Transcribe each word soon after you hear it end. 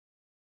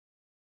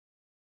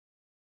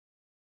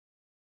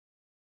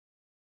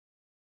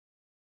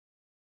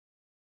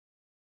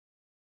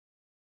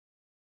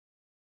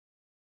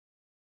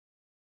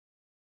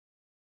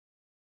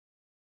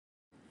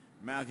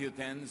Matthew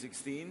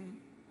 10:16,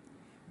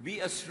 be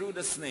as shrewd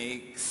as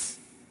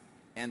snakes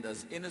and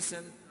as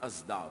innocent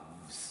as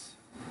doves.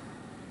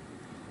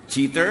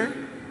 Cheater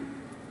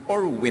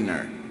or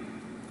winner?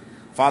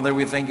 Father,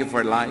 we thank you for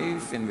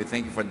life, and we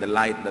thank you for the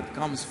light that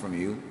comes from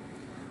you.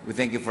 We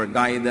thank you for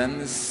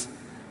guidance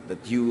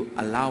that you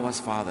allow us,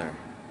 Father,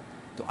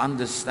 to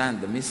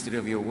understand the mystery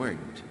of your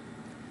word.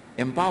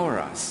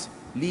 Empower us,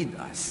 lead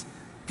us,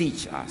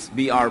 teach us.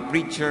 Be our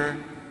preacher,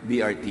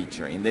 be our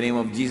teacher. In the name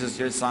of Jesus,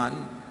 your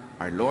Son,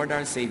 our Lord,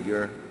 our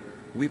Savior,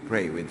 we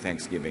pray with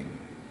thanksgiving.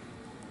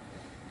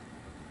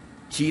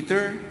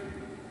 Cheater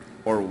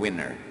or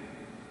winner?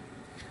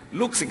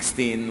 Luke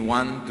 16,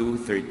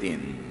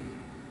 1-13.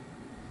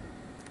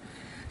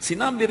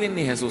 Sinabi rin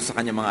ni Jesus sa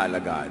kanyang mga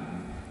alagad,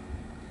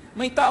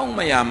 may taong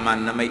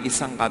mayaman na may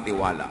isang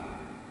katiwala.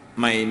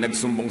 May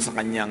nagsumbong sa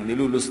kanyang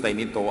nilulustay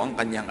nito ang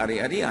kanyang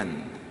ari-arian.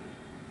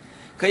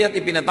 Kaya't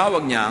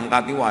ipinatawag niya ang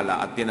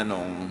katiwala at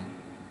tinanong,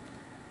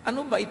 ano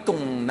ba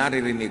itong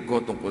naririnig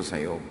ko tungkol sa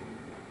iyo?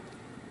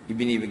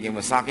 Ibigay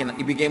mo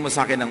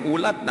sa akin ang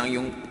ulat ng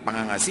iyong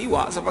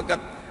pangangasiwa sapagkat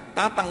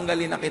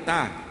tatanggalin na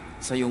kita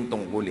sa iyong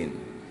tungkulin.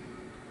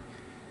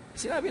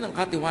 Sinabi ng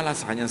katiwala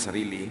sa kanyang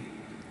sarili,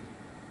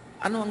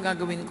 ano ang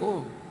gagawin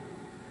ko?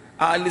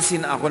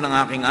 Aalisin ako ng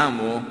aking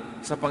amo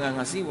sa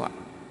pangangasiwa.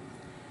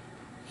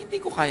 Hindi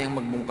ko kayang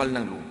magbungkal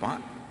ng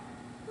lupa.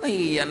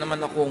 Nahihiya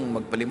naman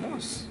akong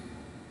magpalimos.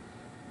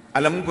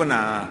 Alam ko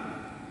na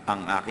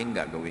ang aking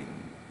gagawin.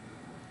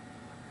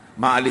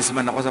 Maalis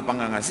man ako sa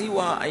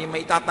pangangasiwa, ay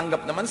may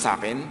tatanggap naman sa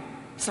akin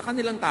sa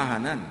kanilang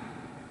tahanan.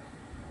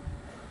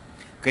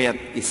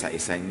 Kaya't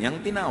isa-isa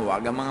niyang tinawag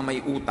ang mga may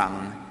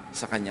utang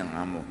sa kanyang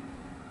amo.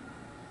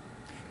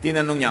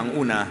 Tinanong niya ang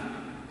una,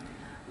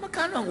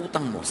 magkano ang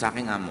utang mo sa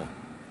aking amo?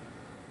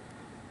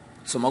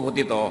 Sumagot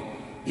ito,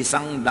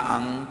 100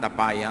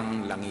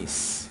 tapayang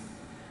langis.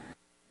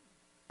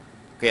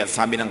 Kaya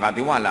sabi ng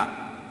katiwala,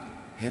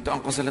 heto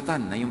ang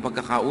kasulatan na yung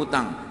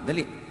pagkakautang.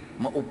 Dali,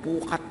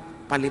 maupo ka't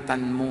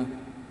palitan mo,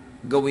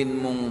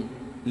 gawin mong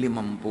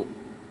 50.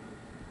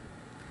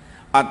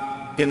 At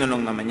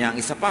tinanong naman niya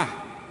ang isa pa,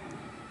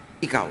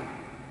 ikaw,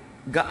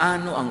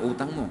 gaano ang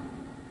utang mo?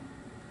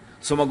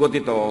 Sumagot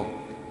ito,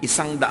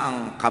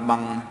 100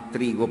 kabang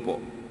trigo po.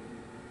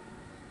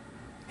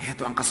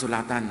 Heto ang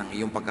kasulatan ng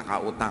iyong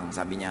pagkakautang.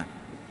 Sabi niya,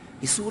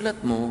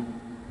 isulat mo,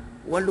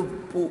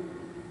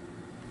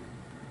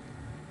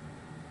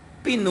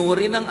 80.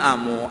 Pinuri ng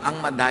amo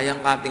ang madayang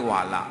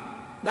katiwala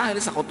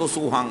dahil sa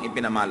kutusuhang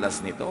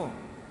ipinamalas nito.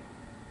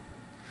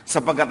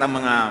 Sapagkat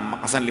ang mga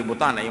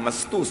makasanlibutan ay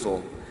mas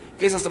tuso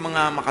kaysa sa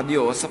mga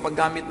makadiyos sa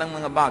paggamit ng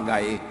mga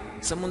bagay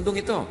sa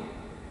mundong ito.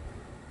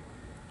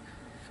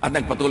 At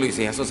nagpatuloy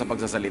si Jesus sa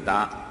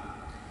pagsasalita,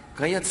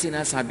 kaya't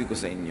sinasabi ko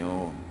sa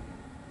inyo,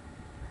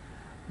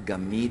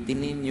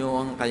 gamitin ninyo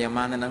ang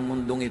kayamanan ng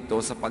mundong ito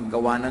sa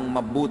paggawa ng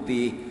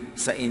mabuti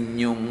sa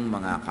inyong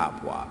mga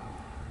kapwa.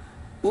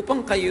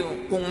 Upang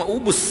kayo, kung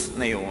maubos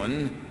na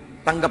yun,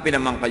 tanggapin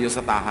naman kayo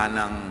sa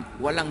tahanang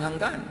walang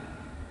hanggan.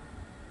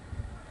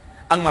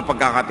 Ang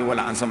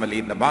mapagkakatiwalaan sa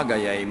maliit na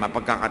bagay ay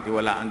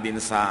mapagkakatiwalaan din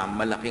sa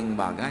malaking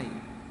bagay.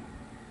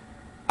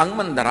 Ang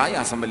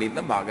mandaraya sa maliit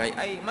na bagay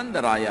ay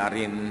mandaraya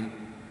rin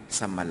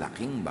sa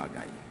malaking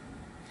bagay.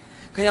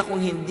 Kaya kung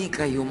hindi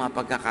kayo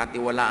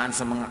mapagkakatiwalaan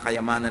sa mga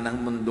kayamanan ng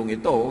mundong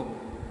ito,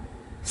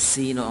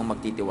 sino ang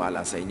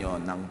magtitiwala sa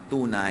inyo ng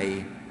tunay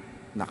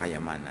na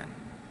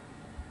kayamanan?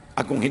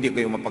 At kung hindi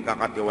kayo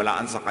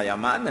mapagkakatiwalaan sa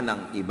kayamanan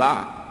ng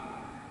iba,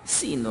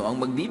 sino ang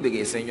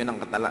magbibigay sa inyo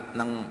ng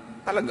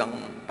talagang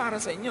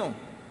para sa inyo?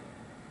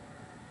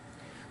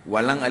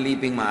 Walang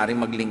aliping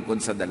maaaring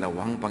maglingkod sa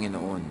dalawang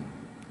Panginoon,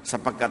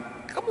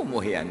 sapagkat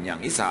kamumuhian niya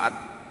ang isa at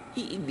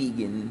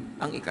iibigin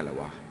ang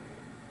ikalawa.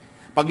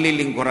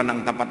 Paglilingkuran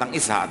ng tapat ang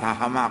isa at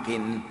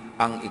hahamakin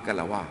ang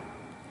ikalawa.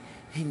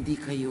 Hindi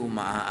kayo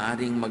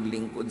maaaring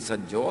maglingkod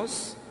sa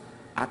Diyos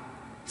at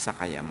sa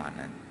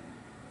kayamanan.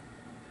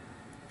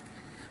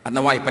 At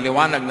naway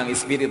paliwanag ng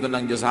Espiritu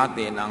ng Diyos sa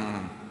atin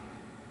ang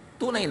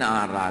tunay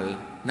na aral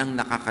ng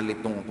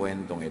nakakalitong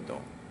kwentong ito.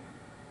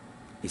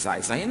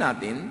 Isa-isahin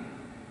natin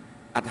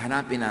at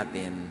hanapin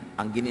natin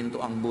ang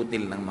ginintuang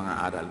butil ng mga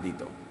aral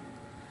dito.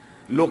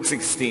 Luke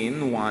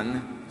 16,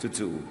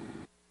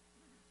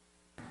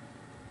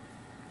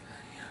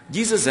 1-2.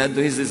 Jesus said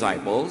to his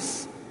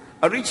disciples,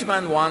 a rich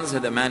man once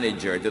had a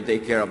manager to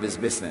take care of his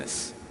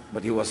business,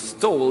 but he was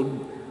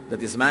told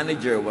that his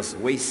manager was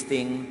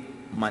wasting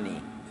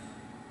money.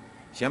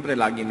 Siyempre,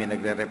 lagi may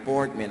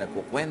nagre-report, may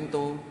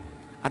nagkukwento,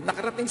 at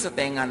nakarating sa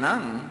tenga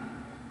ng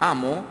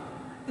amo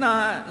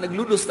na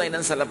naglulustay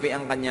ng salapi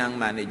ang kanyang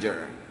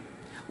manager.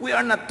 We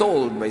are not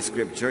told by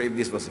Scripture if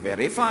this was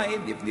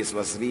verified, if this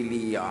was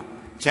really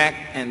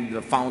checked and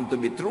found to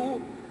be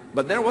true,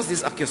 but there was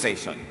this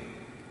accusation.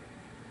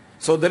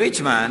 So the rich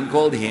man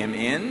called him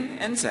in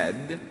and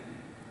said,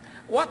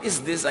 what is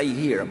this I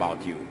hear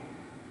about you?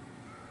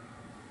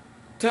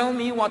 Tell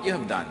me what you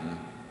have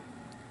done.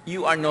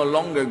 You are no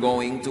longer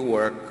going to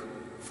work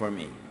for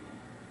me.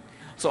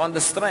 So on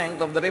the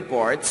strength of the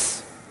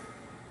reports,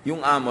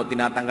 Yung amo,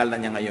 tinatanggal na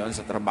niya ngayon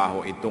sa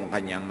trabaho itong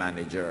kanyang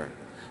manager.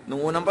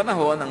 Noong unang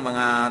panahon, ang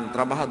mga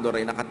trabahador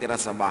ay nakatira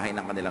sa bahay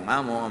ng kanilang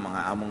amo, ang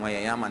mga among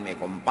mayayaman, may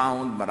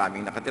compound,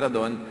 maraming nakatira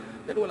doon,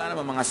 pero wala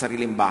naman mga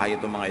sariling bahay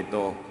itong mga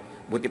ito.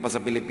 Buti pa sa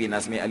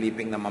Pilipinas, may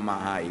aliping na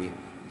mamahay.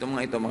 Itong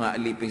mga ito, mga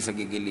aliping sa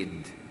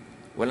gigilid.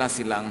 Wala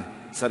silang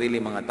sarili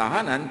mga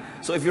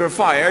tahanan. So if you're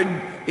fired,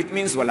 it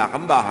means wala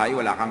kang bahay,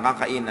 wala kang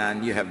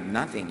kakainan, you have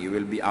nothing. You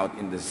will be out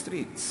in the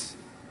streets.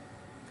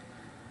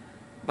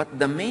 But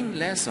the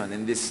main lesson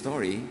in this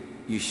story,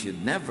 you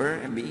should never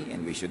be,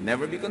 and we should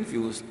never be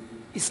confused,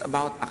 is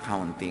about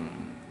accounting.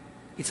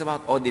 It's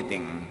about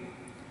auditing.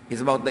 It's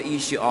about the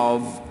issue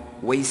of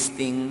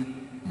wasting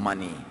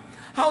money.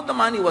 How the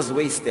money was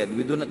wasted,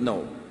 we do not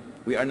know.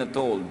 We are not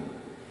told.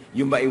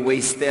 Yun ba ay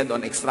wasted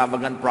on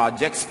extravagant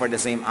projects for the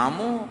same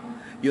amo?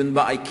 Yun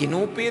ba ay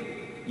kinupit?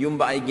 Yun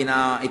ba ay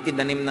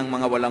itinanim ng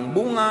mga walang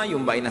bunga?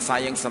 Yun ba ay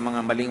nasayang sa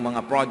mga maling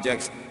mga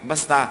projects?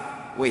 Basta,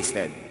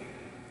 wasted.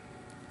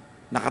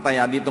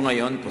 Nakataya dito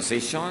ngayon,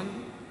 position,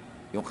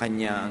 yung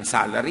kanyang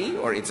salary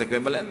or its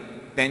equivalent,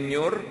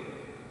 tenure.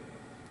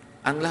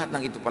 Ang lahat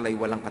ng ito pala'y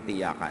walang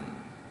katiyakan.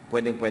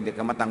 Pwede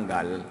ka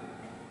matanggal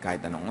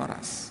kahit anong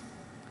oras.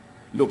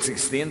 Luke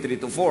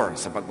 16:3-4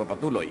 sa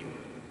pagpapatuloy.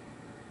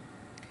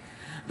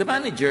 The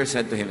manager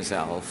said to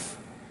himself,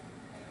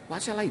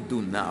 "What shall I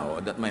do now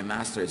that my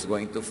master is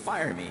going to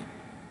fire me?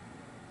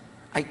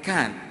 I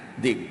can't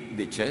dig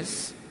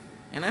ditches,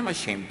 and I'm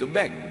ashamed to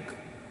beg."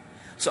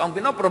 So ang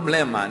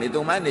pinoproblema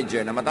nitong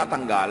manager na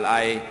matatanggal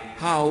ay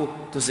how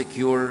to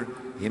secure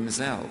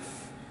himself.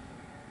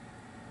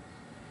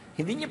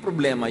 Hindi niya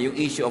problema yung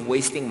issue of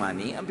wasting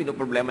money. Ang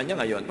pinoproblema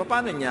niya ngayon,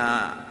 paano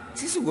niya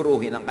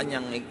sisuguruhin ang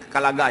kanyang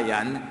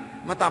kalagayan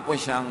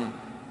matapos siyang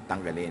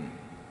tanggalin.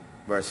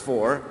 Verse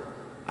 4,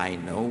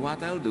 "I know what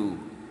I'll do,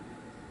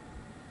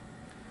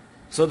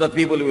 so that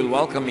people will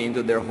welcome me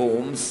into their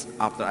homes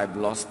after I've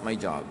lost my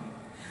job."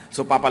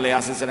 So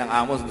papalayasin sila ng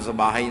amos sa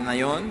bahay na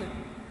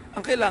yon.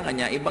 Ang kailangan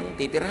niya, ibang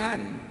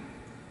titirhan.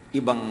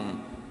 Ibang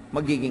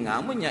magiging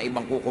amo niya,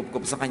 ibang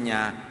kukup-kup sa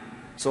kanya.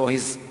 So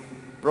he's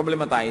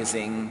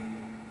problematizing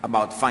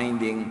about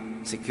finding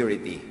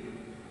security.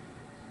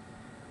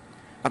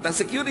 At ang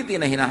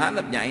security na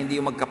hinahanap niya, hindi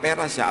yung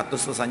magkapera siya at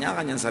tustusan niya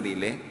kanyang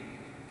sarili,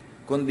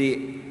 kundi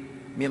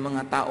may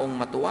mga taong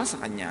matuwa sa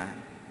kanya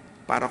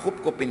para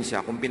kupkupin siya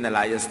kung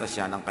pinalayas na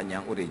siya ng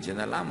kanyang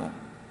original amo.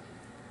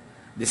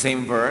 The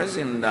same verse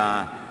in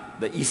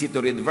the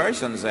easy-to-read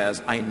version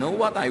says, "I know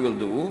what I will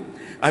do.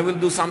 I will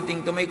do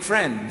something to make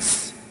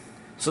friends,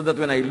 so that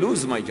when I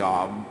lose my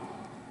job,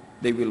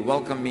 they will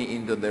welcome me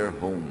into their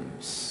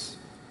homes."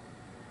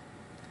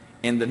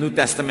 In the New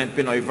Testament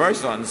Pinoy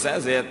version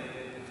says it,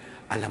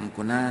 "Alam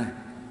ko na,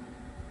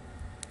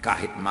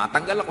 kahit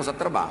matanggal ako sa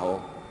trabaho,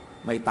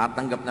 may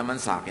tatanggap naman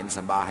sa akin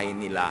sa bahay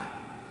nila.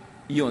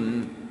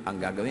 Yun ang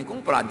gagawin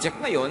kong project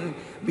ngayon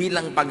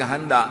bilang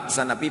paghahanda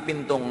sa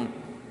napipintong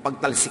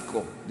pagtalsik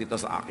ko dito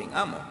sa aking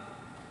amo."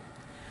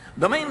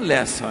 The main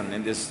lesson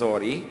in this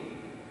story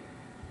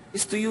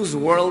is to use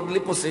worldly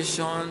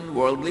position,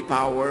 worldly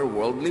power,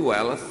 worldly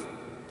wealth,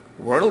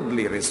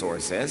 worldly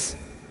resources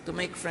to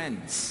make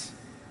friends,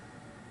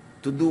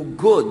 to do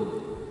good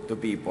to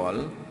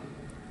people,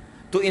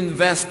 to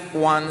invest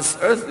one's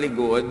earthly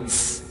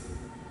goods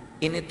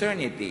in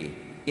eternity,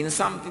 in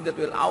something that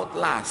will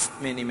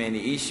outlast many,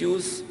 many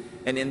issues,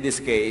 and in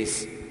this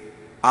case,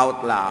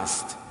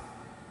 outlast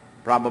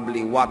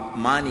probably what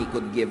money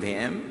could give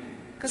him.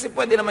 Kasi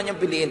pwede naman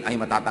niyang piliin, ay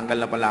matatanggal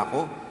na pala ako,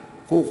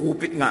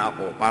 kukupit nga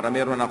ako para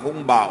meron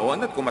akong baon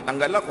at kung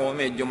matanggal ako,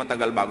 medyo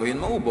matagal bago yun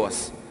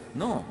maubos.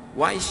 No,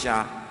 wise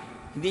siya.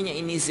 Hindi niya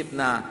inisip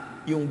na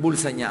yung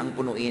bulsa niya ang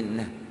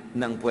punuin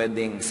ng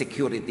pwedeng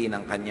security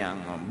ng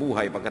kanyang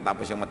buhay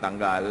pagkatapos siyang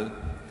matanggal.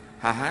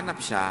 Hahanap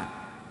siya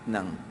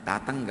ng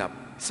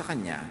tatanggap sa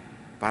kanya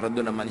para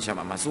doon naman siya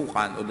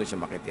mamasukan o doon siya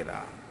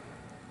makitira.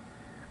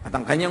 At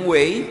ang kanyang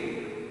way,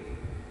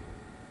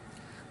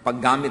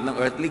 paggamit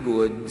ng earthly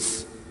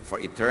goods for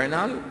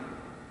eternal,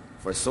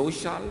 for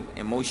social,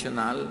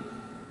 emotional,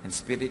 and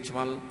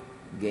spiritual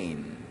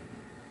gain.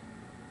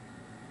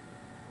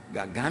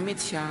 Gagamit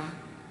siya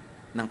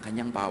ng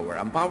kanyang power.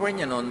 Ang power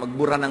niya noon,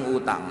 magbura ng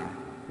utang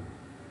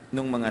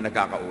ng mga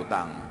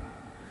nagkakautang.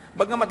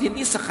 Bagamat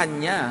hindi sa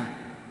kanya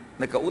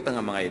nagkautang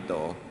ang mga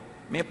ito,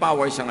 may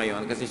power siya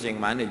ngayon kasi siya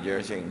yung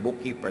manager, siya yung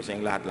bookkeeper, siya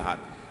yung lahat-lahat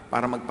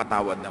para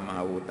magpatawad ng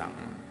mga utang.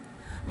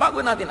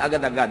 Bago natin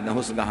agad-agad na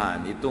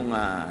husgahan itong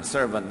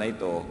servant na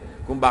ito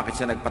kung bakit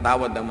siya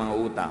nagpatawad ng mga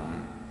utang,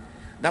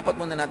 dapat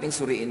muna nating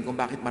suriin kung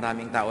bakit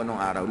maraming tao nung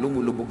araw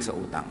lumulubog sa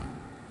utang.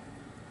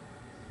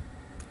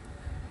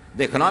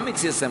 The economic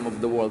system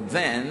of the world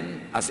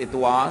then, as it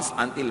was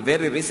until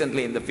very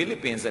recently in the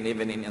Philippines and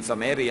even in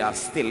some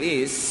areas still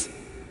is,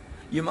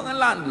 yung mga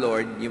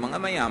landlord, yung mga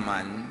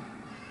mayaman,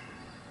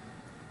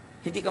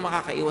 hindi ka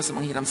makakaiwas sa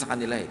manghiram sa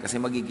kanila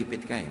kasi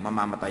magigipit ka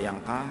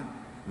mamamatayan ka,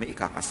 may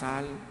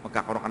ikakasal,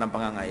 magkakaroon ka ng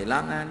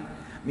pangangailangan.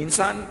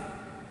 Minsan,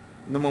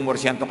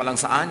 numumorsyento ka lang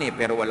sa ani,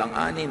 pero walang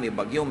ani, may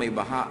bagyo, may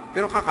baha.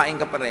 Pero kakain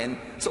ka pa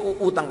rin, so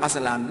uutang ka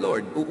sa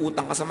landlord,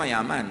 uutang ka sa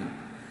mayaman.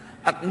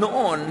 At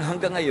noon,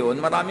 hanggang ngayon,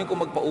 maraming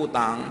kung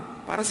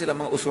magpautang para sila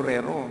mga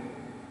usurero.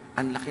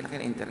 Ang laki-laki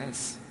na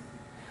interest.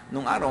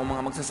 Nung araw,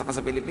 mga magsasaka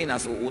sa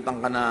Pilipinas, uutang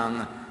ka ng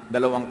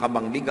 2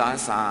 kabang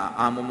bigas sa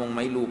amo mong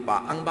may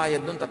lupa, ang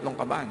bayad doon 3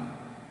 kaban.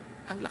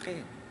 Ang laki.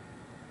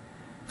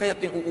 Kaya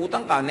yung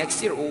uutang ka, next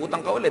year,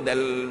 uutang ka ulit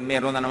dahil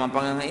meron na naman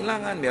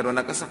pangangailangan, meron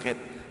nagkasakit,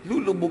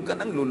 lulubog ka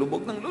ng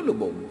lulubog ng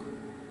lulubog.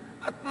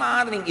 At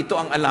maaaring ito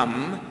ang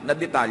alam na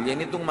detalye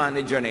nitong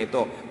manager na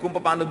ito, kung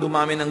paano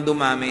dumami ng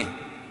dumami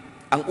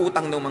ang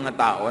utang ng mga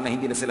tao na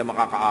hindi na sila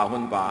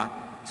makakaahon pa.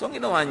 So ang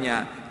ginawa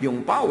niya,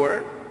 yung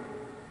power,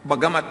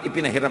 bagamat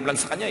ipinahiram lang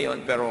sa kanya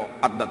yon, pero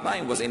at that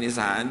time was in his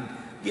hand,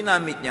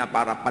 ginamit niya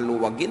para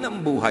paluwagin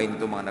ang buhay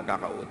nitong mga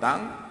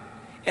nagkakautang,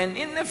 and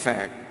in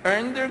effect,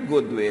 earn their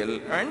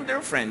goodwill, earn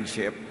their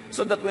friendship,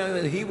 so that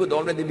when he would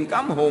already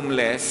become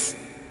homeless,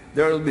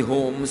 there will be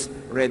homes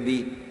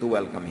ready to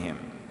welcome him.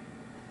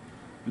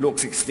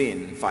 Luke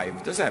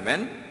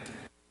 16:5-7.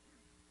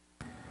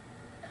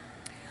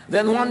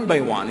 Then one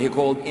by one, he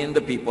called in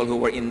the people who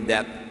were in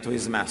debt to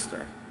his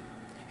master.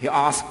 He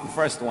asked the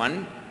first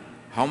one,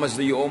 "How much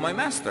do you owe my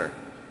master?"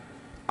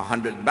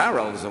 100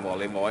 barrels of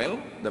olive oil,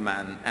 the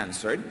man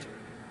answered.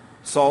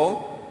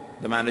 So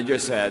the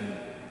manager said,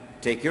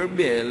 "Take your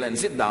bill and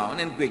sit down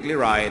and quickly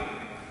write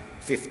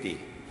 50.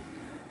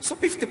 So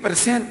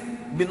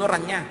 50%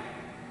 binuran niya.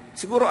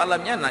 Siguro alam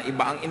niya na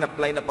iba ang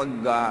in-apply na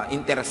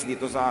pag-interest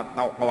dito sa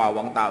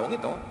kawawang taong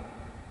ito.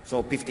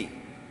 So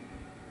 50.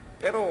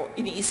 Pero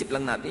iniisip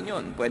lang natin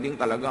yon. Pwedeng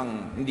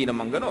talagang hindi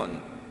naman ganon.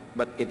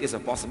 But it is a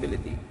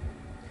possibility.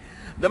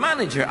 The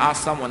manager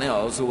asked someone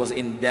else who was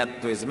in debt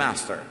to his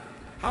master,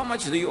 "How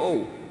much do you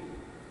owe?"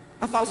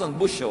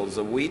 1,000 bushels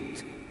of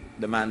wheat,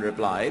 the man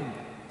replied.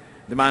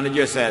 The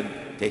manager said,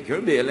 "Take your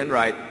bill and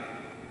write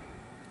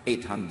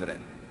 800.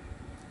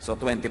 So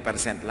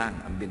 20% lang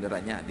ang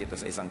binura niya dito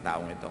sa isang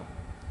taong ito.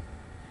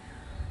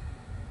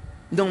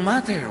 No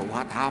matter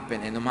what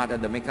happened and no matter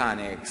the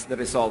mechanics, the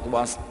result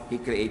was he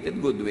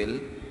created goodwill,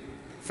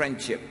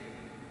 friendship.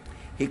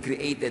 He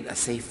created a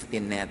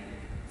safety net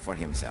for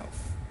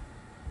himself.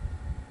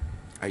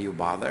 Are you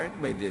bothered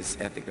by this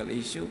ethical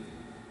issue?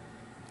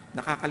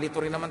 Nakakalito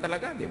rin naman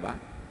talaga, di ba?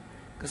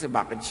 Kasi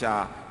bakit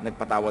siya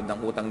nagpatawad ng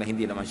utang na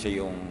hindi naman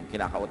siya yung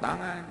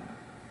kinakautangan?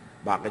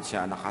 Bakit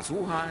siya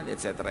nakasuhan,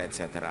 etc.,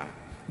 etc.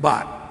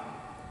 But,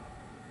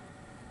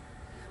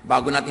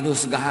 bago natin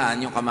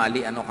husgahan yung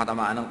kamalian o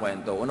katamaan ng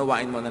kwento,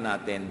 unawain muna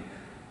natin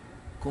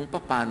kung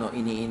paano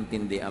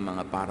iniintindi ang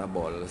mga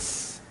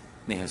parables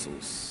ni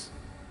Jesus.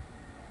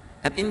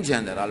 At in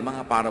general,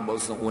 mga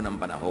parables ng unang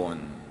panahon,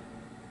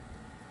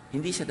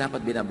 hindi siya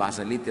dapat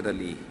binabasa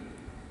literally.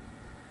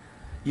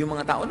 Yung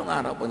mga tao nung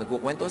araw, pag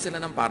nagkukwento sila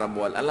ng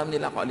parable, alam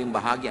nila kung aling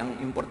bahagi ang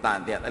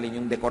importante at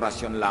alin yung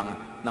dekorasyon lang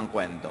ng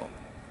kwento.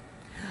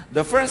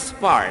 The first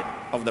part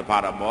of the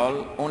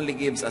parable only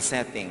gives a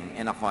setting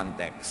and a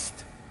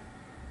context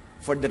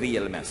for the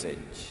real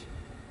message.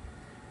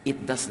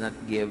 It does not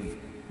give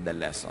the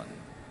lesson.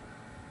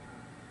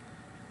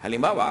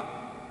 Halimbawa,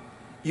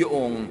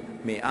 yung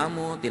may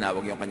amo,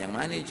 tinawag yung kanyang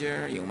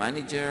manager, yung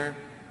manager,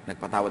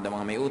 nagpatawad ng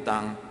mga may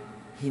utang,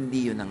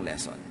 hindi yun ang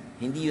lesson.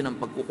 Hindi yun ang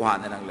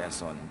pagkukuhanan ng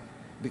lesson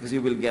because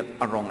you will get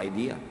a wrong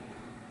idea.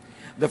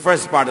 The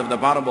first part of the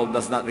parable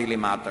does not really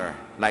matter.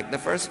 Like the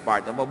first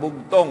part of a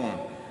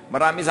bugtong.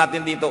 Marami sa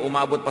atin dito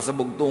umabot pa sa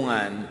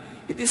bugtungan.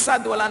 It is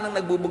sad, wala nang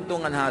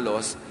nagbubugtungan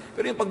halos.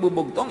 Pero yung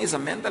pagbubugtong is a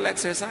mental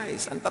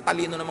exercise. Ang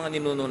tatalino ng mga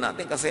ninuno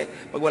natin kasi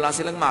pag wala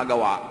silang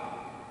magawa,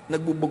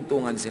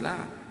 nagbubugtungan sila.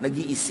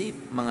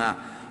 Nag-iisip,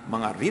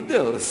 mga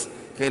riddles.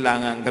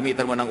 Kailangan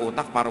gamitan mo ng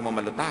utak para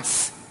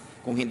mamalutas.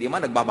 Kung hindi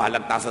man,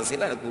 nagbabalagtasan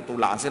sila,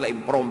 nagtutulaan sila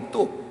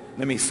impromptu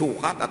na may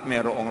sukat at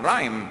mayroong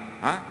rhyme.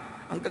 Ha?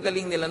 Ang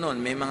kagaling nila nun,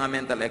 may mga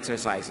mental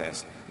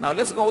exercises. Now,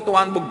 let's go to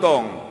one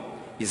bugtong.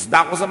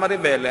 Isda ko sa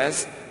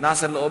Maribeles,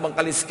 nasa loob ang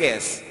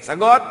kaliskes.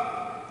 Sagot?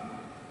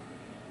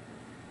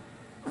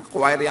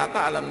 Choir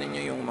yata, alam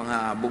niyo yung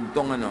mga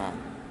bugtong ano.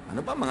 Ano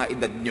ba mga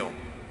edad nyo?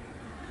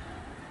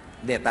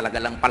 Hindi, talaga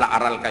lang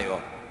pala-aral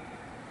kayo.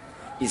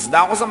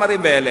 Isda ko sa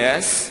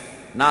Maribeles,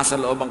 nasa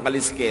loob ang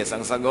kaliskes.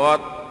 Ang sagot,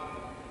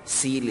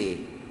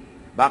 sili.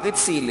 Bakit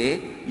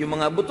sili? Yung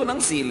mga buto ng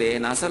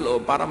sili, nasa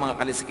loob para mga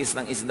kaliskis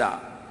ng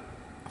isda.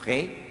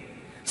 Okay?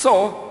 So,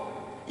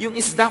 yung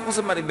isda ko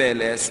sa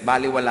Maribeles,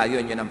 baliwala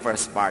yun ang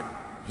first part.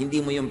 Hindi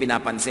mo yung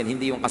pinapansin,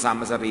 hindi yung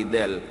kasama sa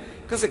riddle.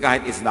 Kasi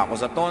kahit isda ko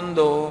sa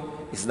Tondo,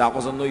 isda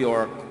ko sa New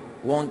York,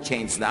 won't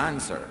change the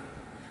answer.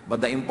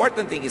 But the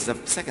important thing is the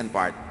second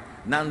part.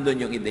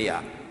 Nandun yung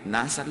ideya,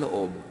 nasa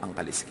loob ang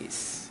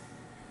kaliskis.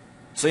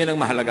 So yun ang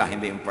mahalaga,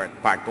 hindi yung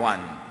part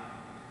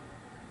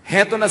 1.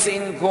 Heto na si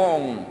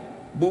Ingkong,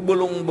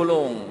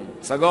 bubulong-bulong.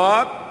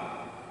 Sagot?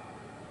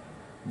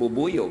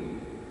 Bubuyog.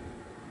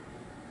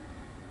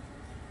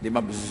 Di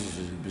ba?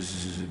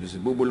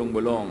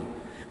 Bubulong-bulong.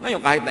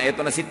 Ngayon, kahit na ito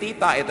na si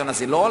Tita, ito na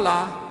si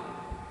Lola,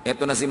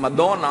 ito na si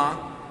Madonna,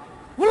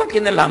 walang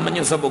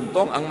kinalaman yung sa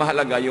bugtong. Ang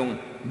mahalaga yung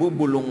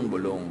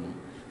bubulong-bulong.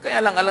 Kaya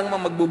lang, alang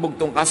mo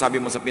magbubugtong ka, sabi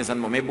mo sa pinsan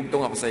mo, may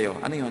bugtong ako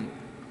sa'yo. Ano yun?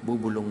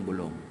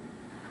 Bubulong-bulong.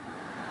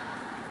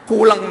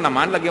 kulang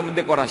naman, lagyan mo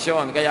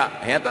dekorasyon. Kaya,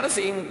 heto na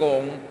si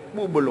Ingkong,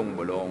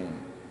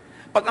 bubulong-bulong.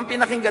 Pag ang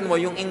pinakinggan mo,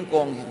 yung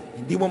Ingkong,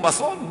 hindi mo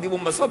masob.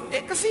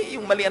 Kasi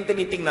yung mali ang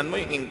tinitingnan mo,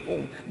 yung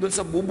Ingkong. Doon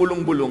sa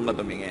bubulong-bulong ka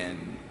tumingin.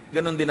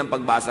 Ganon din ang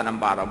pagbasa ng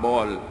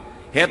parable.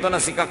 Heto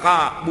na si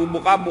Kaka,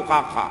 bubuka-buka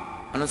ka.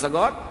 Anong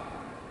sagot?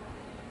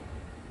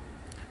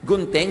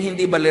 Gunting,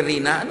 hindi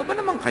balerina. Ano ba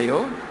naman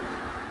kayo?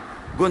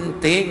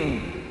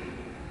 Gunting.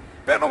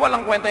 Pero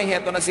walang kwenta yung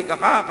heto na si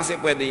Kaka, kasi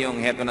pwede yung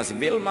heto na si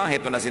Vilma,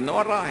 heto na si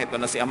Nora, heto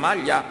na si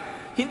Amalia.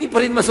 Hindi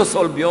pa rin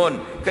masosolve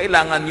yun.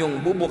 Kailangan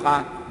yung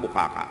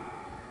bubuka-buka ka.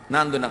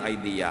 Nandun ang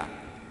idea.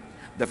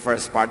 The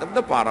first part of the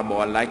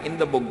parable, like in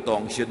the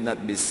bugtong, should not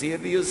be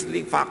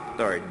seriously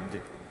factored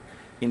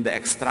in the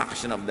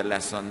extraction of the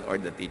lesson or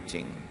the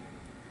teaching.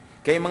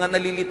 Kaya mga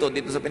nalilito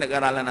dito sa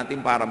pinag-aralan natin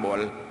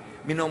parable,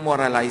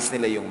 minomoralize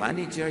nila yung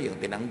manager, yung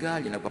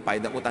tinanggal, yung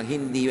nagpapayad ng utang.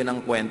 Hindi yun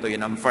ang kwento,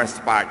 yun ang first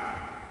part.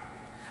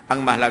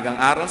 Ang mahalagang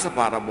aral sa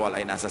parable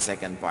ay nasa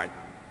second part.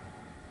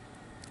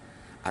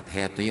 At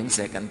heto yung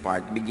second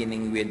part,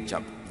 beginning with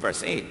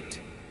verse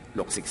 8,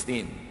 Luke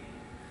 16.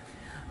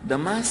 The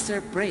master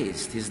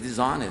praised his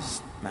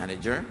dishonest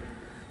manager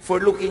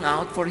for looking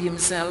out for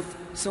himself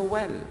so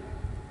well.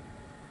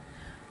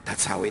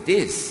 That's how it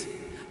is.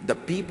 The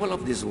people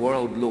of this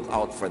world look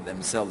out for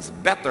themselves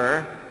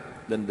better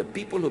than the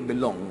people who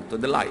belong to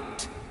the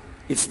light.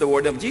 It's the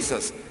word of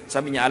Jesus.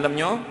 Sabi niya, alam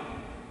nyo,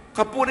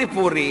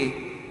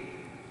 kapuri-puri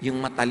yung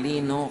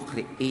matalino,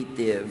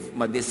 creative,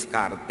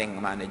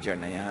 madiskarteng manager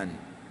na yan.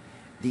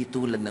 Di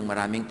tulad ng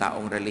maraming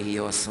taong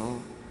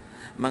relihiyoso,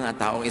 mga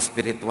taong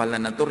espiritual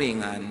na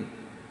naturingan,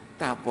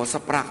 tapos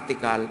sa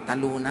practical,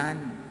 talunan.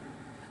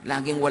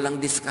 Laging walang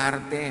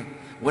diskarte,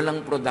 walang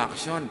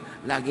production,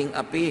 laging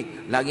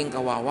api, laging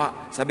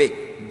kawawa. Sabi,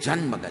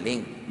 dyan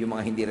magaling yung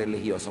mga hindi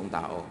relihiyosong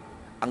tao.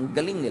 Ang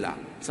galing nila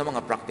sa mga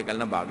practical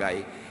na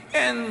bagay.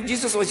 And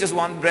Jesus was just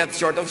one breath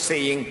short of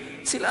saying,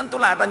 sila ang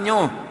tulatan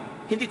nyo.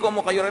 Hindi ko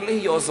mo kayo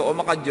relihiyoso o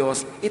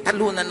maka-Diyos,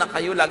 italunan na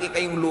kayo, lagi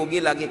kayong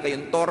lugi, lagi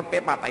kayong torpe,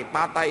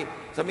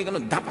 patay-patay. Sabi ko,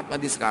 dapat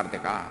madiskarte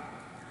ka.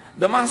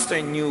 The master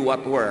knew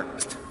what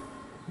worked.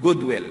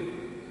 Goodwill.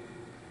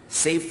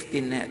 Safety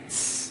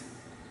nets.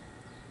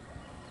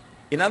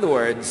 In other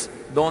words,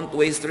 don't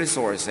waste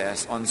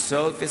resources on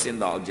selfish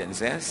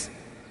indulgences.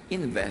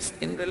 Invest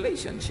in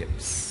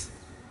relationships.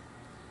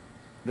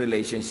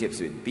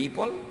 Relationships with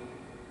people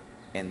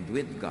and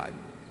with God.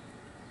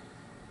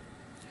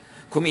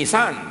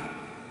 Kumisan,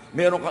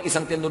 meron kang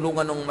isang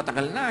tinulungan ng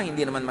matagal na,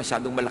 hindi naman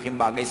masyadong malaking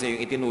bagay sa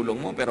yung itinulong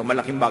mo, pero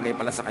malaking bagay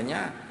pala sa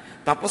kanya.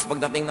 Tapos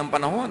pagdating ng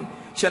panahon,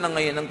 siya na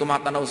ngayon ang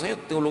tumatanaw sa iyo,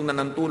 tulong na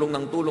ng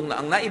tulong na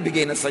ang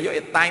naibigay na sa iyo,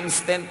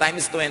 times 10,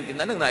 times 20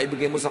 na nang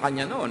naibigay mo sa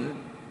kanya noon.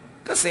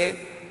 Kasi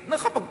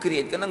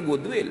nakapag-create ka ng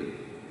goodwill.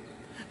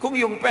 Kung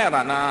yung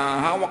pera na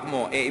hawak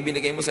mo,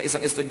 ibinigay mo sa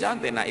isang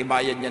estudyante na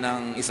ibayad niya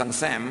ng isang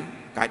SEM,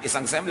 kahit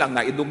isang SEM lang,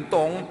 na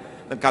idugtong,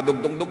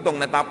 nagkadugtong-dugtong,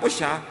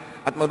 natapos siya,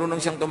 at marunong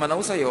siyang tumanaw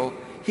sa iyo,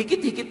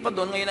 higit-higit pa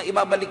doon, ngayon ang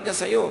ibabalik niya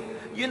sa iyo.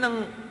 Yun ang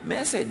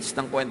message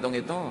ng kwentong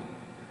ito.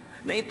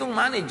 Na itong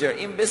manager,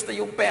 imbes na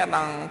yung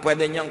perang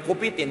pwede niyang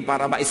kupitin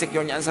para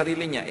ma-secure niya ang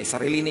sarili niya,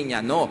 sarili niya,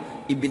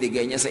 no,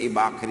 ibinigay niya sa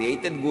iba,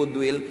 created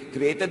goodwill,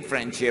 created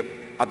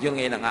friendship, at yung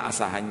ngayon ang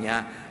aasahan niya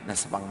na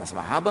sa pang mas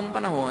mahabang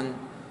panahon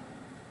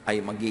ay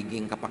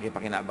magiging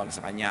kapakipakinabang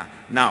sa kanya.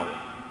 Now,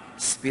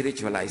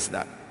 spiritualize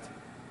that.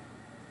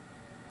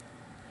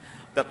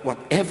 That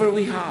whatever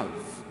we have,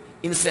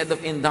 instead of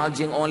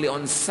indulging only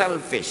on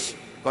selfish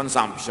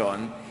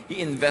consumption,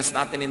 i-invest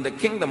natin in the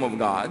kingdom of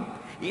God,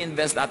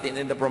 i-invest natin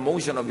in the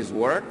promotion of His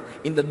work,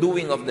 in the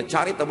doing of the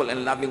charitable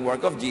and loving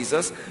work of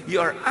Jesus,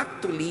 you are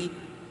actually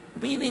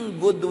meaning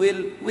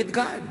goodwill with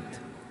God.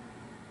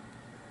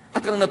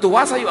 At kung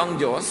natuwa sa iyo ang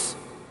Diyos,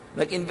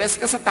 nag-invest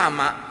ka sa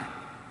tama,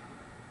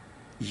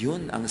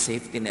 yun ang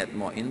safety net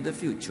mo in the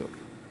future.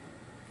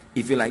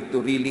 If you like to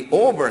really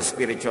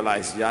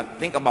over-spiritualize that,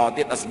 think about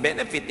it as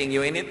benefiting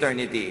you in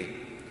eternity.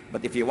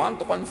 But if you want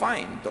to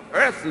confine to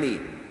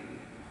earthly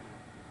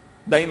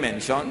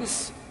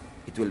dimensions,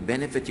 it will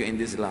benefit you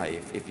in this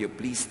life if you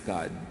please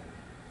God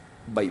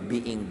by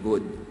being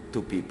good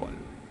to people.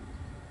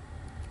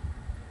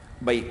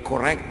 By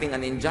correcting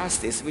an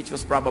injustice, which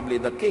was probably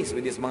the case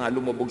with these mga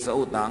lumubog sa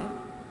utang,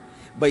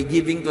 by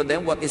giving to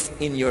them what is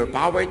in your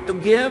power to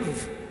give.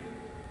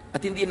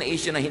 At hindi na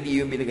issue na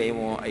hindi yung binigay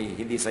mo ay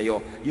hindi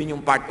sa'yo. Yun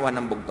yung part 1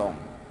 ng bugtong.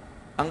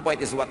 Ang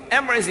point is,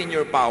 whatever is in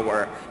your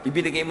power,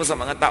 ibinigay mo sa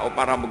mga tao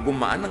para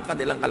gumaan ang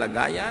kanilang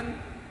kalagayan,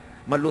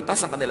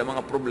 malutas ang kanilang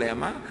mga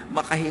problema,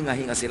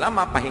 makahinga-hinga sila,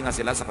 mapahinga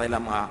sila sa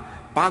kanilang mga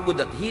pagod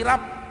at hirap,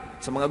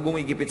 sa mga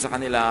gumigipit sa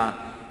kanila.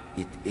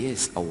 It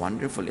is a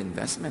wonderful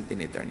investment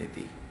in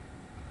eternity.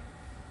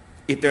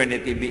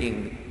 Eternity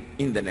being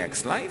in the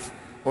next life,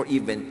 or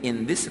even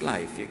in this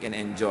life, you can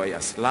enjoy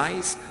a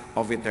slice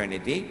of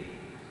eternity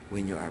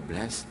when you are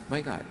blessed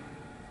by God.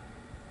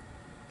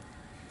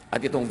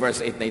 At itong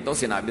verse 8 na ito,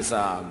 sinabi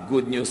sa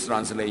Good News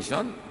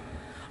Translation,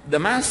 the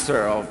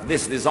master of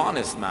this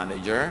dishonest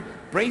manager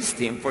praised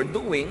him for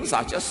doing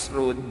such a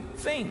shrewd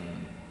thing.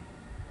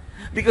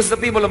 Because the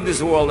people of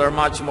this world are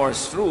much more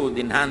shrewd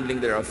in handling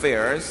their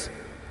affairs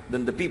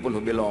than the people who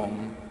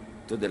belong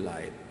to the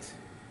light.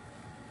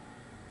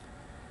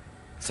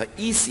 Sa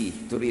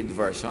easy-to-read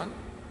version,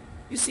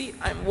 you see,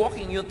 I'm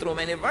walking you through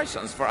many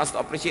versions for us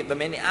to appreciate the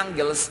many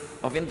angles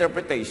of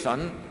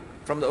interpretation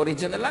from the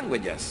original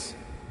languages.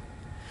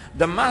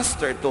 The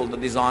master told the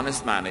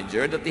dishonest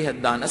manager that he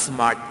had done a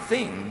smart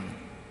thing.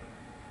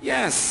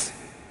 Yes,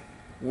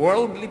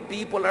 worldly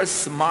people are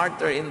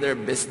smarter in their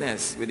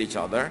business with each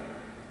other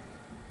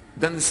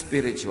than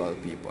spiritual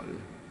people.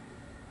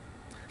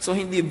 So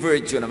hindi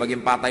virtue na maging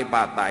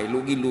patay-patay,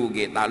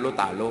 lugi-lugi,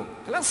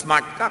 talo-talo. Kailangan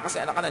smart ka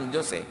kasi anak ka ng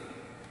Diyos eh.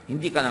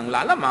 Hindi ka nang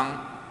lalamang,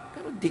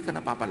 pero di ka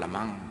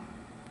napapalamang.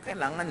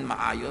 Kailangan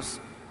maayos,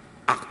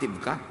 active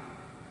ka.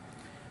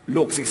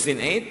 Luke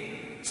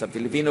 16:8, sa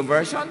Filipino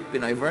version,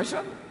 Pinoy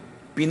version,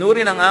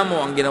 pinuri ng amo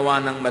ang ginawa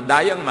ng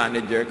madayang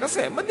manager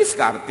kasi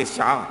madiskarte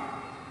siya.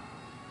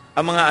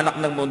 Ang mga anak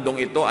ng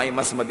mundong ito ay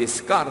mas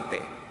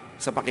madiskarte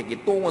sa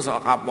pakikitungo sa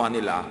kapwa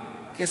nila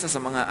kaysa sa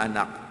mga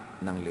anak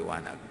ng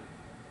liwanag.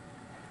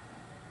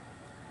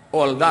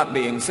 All that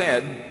being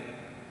said,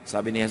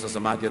 sabi ni Jesus sa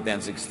Matthew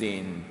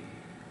 10:16,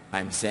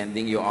 I'm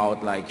sending you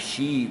out like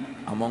sheep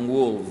among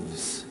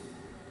wolves.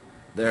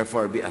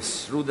 Therefore be as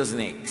shrewd as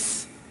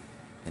snakes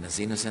and as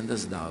innocent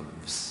as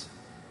doves.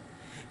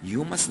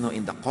 You must know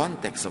in the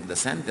context of the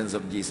sentence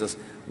of Jesus,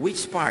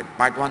 which part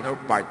 1 or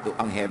part 2,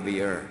 ang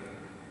heavier.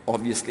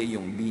 Obviously,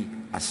 yung be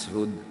as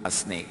shrewd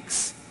as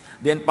snakes.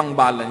 Then,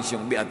 pang-balance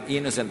yung be as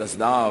innocent as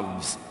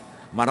doves.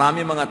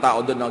 Marami mga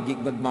tao doon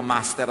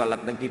nagmamasteral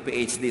at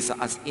nag-PhD sa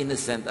as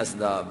innocent as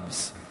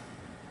doves.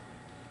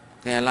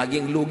 Kaya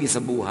laging lugi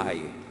sa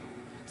buhay.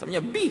 Sabi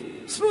niya,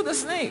 be shrewd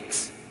as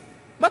snakes.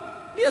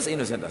 But be as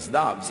innocent as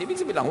doves. Ibig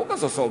sabihin lang, huwag ka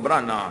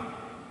sobra na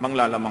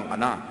manglalamang ka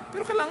na.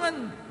 Pero kailangan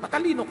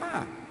matalino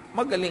ka.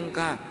 Magaling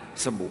ka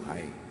sa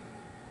buhay.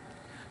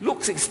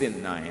 Luke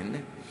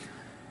 16:9,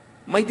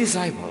 my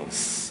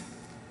disciples,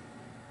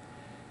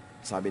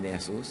 sabi ni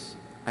Jesus,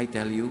 I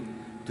tell you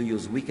to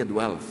use wicked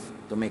wealth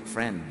to make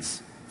friends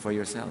for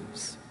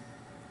yourselves.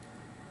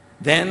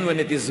 Then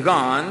when it is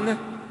gone,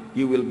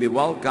 you will be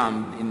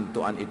welcomed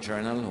into an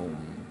eternal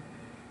home.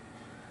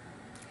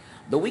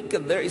 The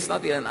wicked there is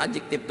not an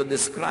adjective to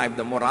describe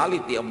the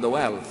morality of the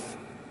wealth,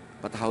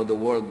 but how the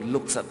world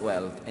looks at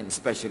wealth, and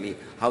especially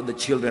how the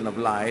children of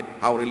light,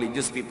 how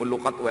religious people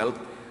look at wealth.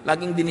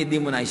 Laging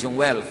dinidemonize yung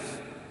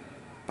wealth.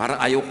 Parang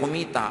ayaw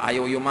kumita,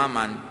 ayaw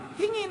yumaman.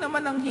 Hingi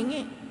naman ang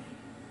hingi.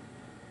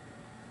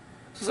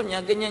 So sabi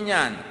niya, ganyan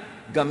yan.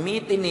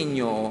 Gamitin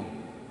ninyo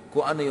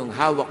kung ano yung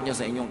hawak niyo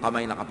sa inyong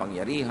kamay na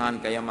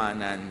kapangyarihan,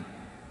 kayamanan,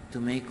 to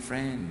make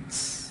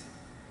friends.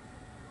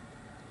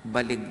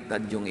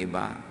 Baligtad yung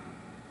iba.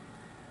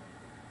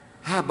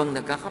 Habang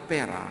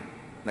nagkakapera,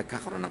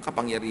 nagkakaroon ng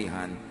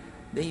kapangyarihan,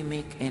 they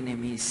make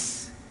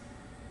enemies.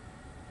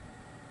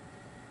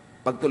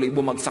 Pag tuloy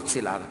bumagsak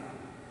sila,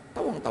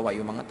 tawang-tawa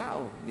yung mga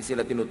tao. Hindi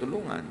sila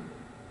tinutulungan.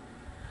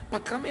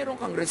 Pagka meron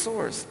kang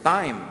resource,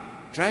 time,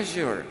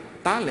 treasure,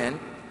 talent,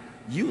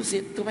 use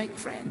it to make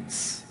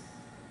friends.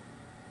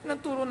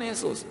 Nagturo ni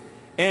Jesus.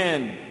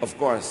 And, of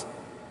course,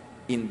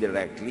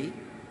 indirectly,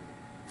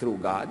 through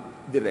God,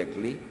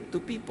 directly to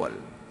people.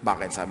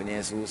 Bakit sabi ni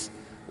Jesus,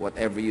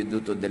 whatever you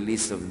do to the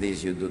least of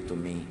these, you do to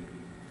me.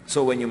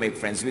 So when you make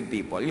friends with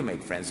people, you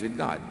make friends with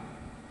God.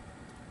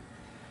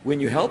 When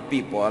you help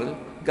people,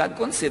 God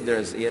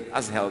considers it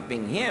as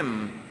helping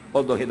Him,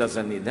 although He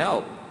doesn't need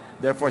help.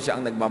 Therefore, siya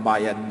ang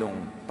nagbabayad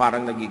nung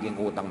parang nagiging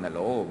utang na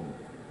loob.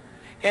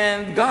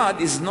 And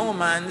God is no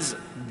man's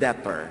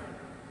debtor.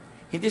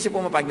 Hindi siya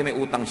pumapayag na may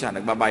utang siya,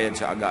 nagbabayad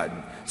siya agad.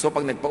 So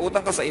pag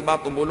nagpautang ka sa iba,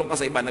 tumulong ka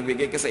sa iba,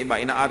 nagbigay ka sa iba,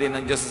 inaari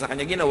ng Diyos sa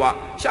kanya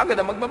ginawa, siya agad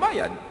ang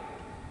magbabayad.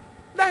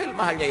 Dahil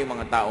mahal niya yung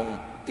mga taong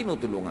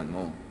tinutulungan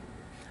mo.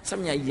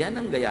 Sabi niya, yan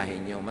ang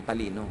gayahin niyo,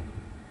 matalino.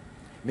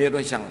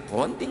 Meron siyang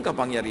konting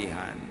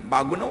kapangyarihan.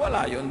 Bago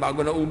nawala yun,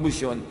 bago naubos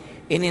yun,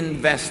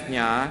 in-invest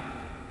niya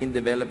in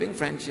developing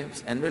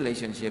friendships and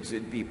relationships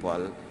with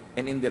people,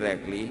 and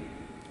indirectly,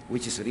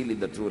 which is really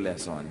the true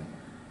lesson,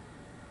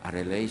 a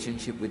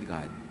relationship with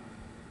God.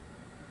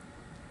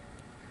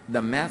 The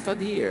method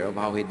here of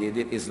how he did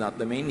it is not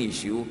the main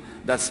issue.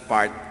 That's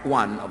part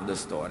 1 of the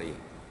story.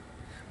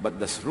 But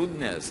the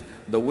shrewdness,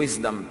 the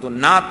wisdom to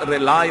not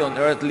rely on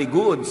earthly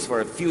goods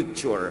for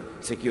future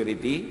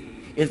security.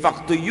 In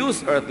fact, to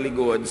use earthly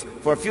goods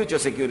for future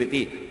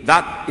security,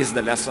 that is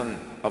the lesson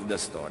of the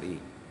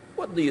story.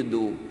 What do you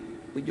do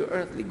with your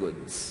earthly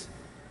goods?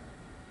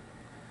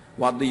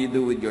 What do you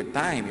do with your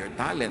time, your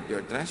talent,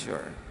 your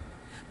treasure?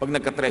 Pag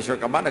nagka-treasure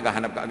ka ba,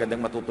 naghahanap ka agad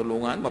ng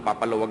matutulungan,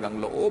 mapapaluwag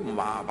ang loob,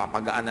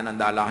 mapapagaan na ng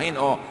dalahin,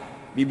 o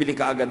bibili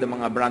ka agad ng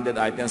mga branded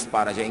items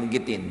para siya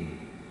inggitin.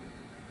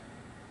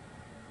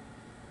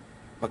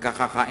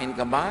 Pagkakakain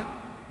ka ba,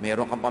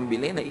 meron kang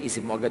pambili,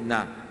 naiisip mo agad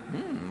na,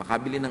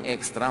 makabili ng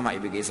extra,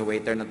 maibigay sa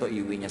waiter na to,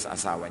 iuwi niya sa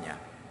asawa niya.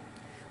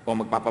 O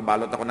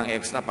magpapabalot ako ng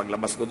extra,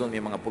 paglabas ko doon, may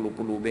mga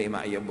pulupulube,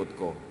 maiabot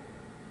ko.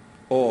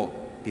 O,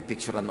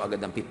 pipicturean mo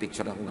agad ang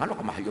pipicturean kung gano'n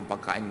kamahal yung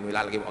pagkain mo,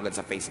 ilalagay mo agad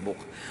sa Facebook.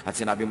 At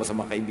sinabi mo sa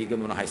mga kaibigan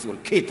mo ng high school,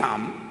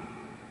 Kitam,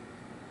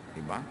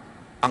 Diba?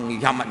 Ang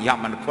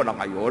yaman-yaman ko na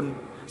ngayon.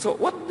 So,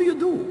 what do you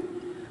do?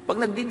 Pag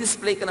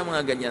nagdi-display ka ng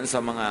mga ganyan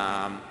sa mga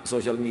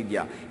social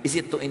media, is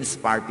it to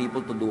inspire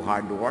people to do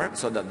hard work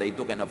so that they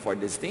too can afford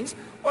these things?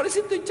 Or is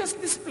it to just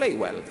display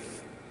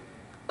wealth?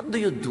 What do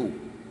you do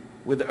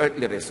with the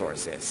earthly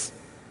resources?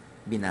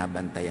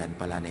 Binabantayan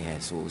pala ni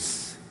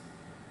Jesus.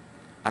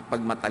 At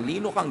pag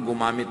matalino kang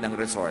gumamit ng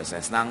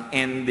resources, na ang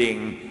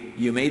ending,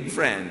 you made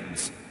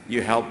friends, you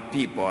help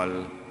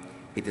people,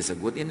 it is a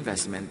good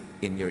investment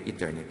in your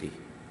eternity.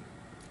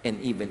 And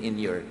even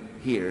in your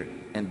here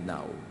and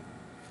now.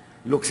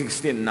 Luke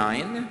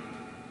 16:9,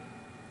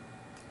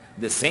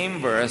 the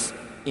same verse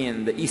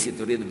in the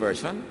easy-to-read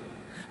version.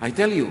 I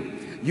tell you,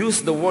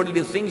 use the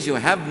worldly things you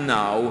have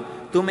now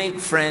to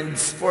make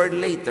friends for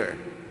later.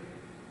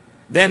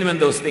 Then when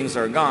those things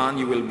are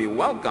gone, you will be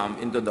welcomed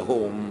into the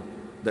home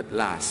that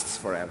lasts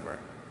forever.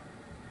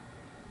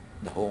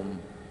 The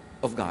home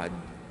of God,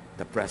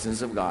 the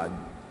presence of God,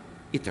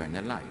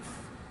 eternal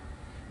life.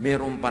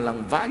 Meron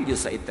palang value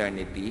sa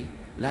eternity,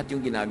 lahat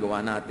yung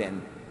ginagawa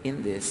natin in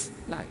this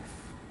life.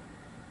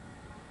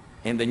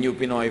 In the New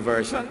Pinoy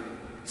version,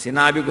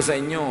 sinabi ko sa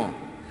inyo,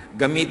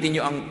 gamitin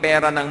nyo ang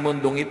pera ng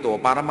mundong ito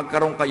para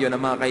magkaroon kayo ng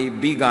mga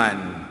kaibigan.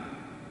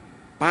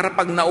 Para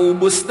pag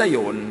naubos na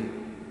yun,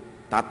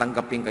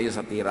 tatanggapin kayo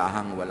sa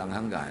tirahang walang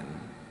hanggan.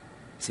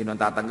 Sino ang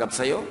tatanggap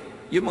sa'yo?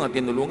 Yung mga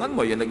tinulungan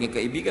mo, yung naging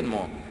kaibigan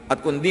mo.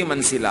 At kung di man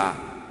sila,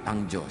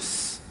 ang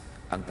Diyos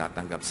ang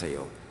tatanggap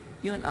sa'yo.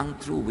 Yun ang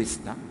true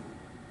wisdom.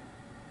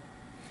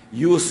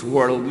 Use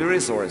worldly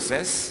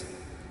resources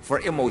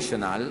for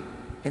emotional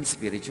and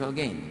spiritual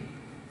gain.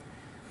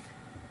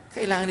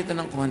 Kailangan ito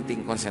ng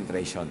konting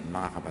concentration,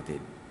 mga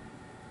kapatid.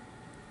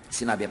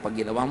 Sinabi, pag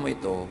ginawa mo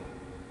ito,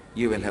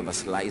 you will have a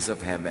slice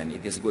of heaven.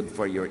 It is good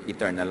for your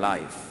eternal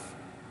life.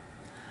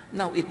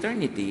 Now,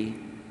 eternity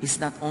is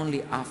not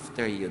only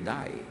after you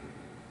die.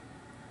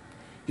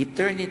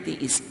 Eternity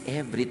is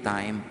every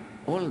time,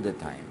 all the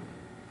time.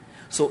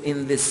 So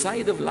in this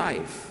side of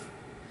life,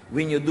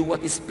 when you do what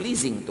is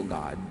pleasing to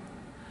God,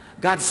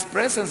 God's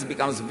presence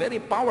becomes very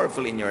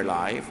powerful in your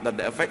life, that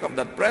the effect of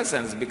that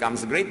presence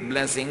becomes great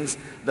blessings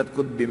that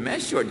could be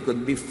measured,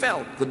 could be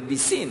felt, could be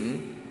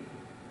seen,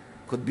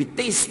 could be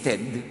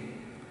tasted.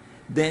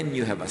 Then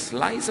you have a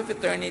slice of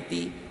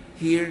eternity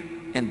here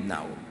and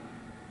now.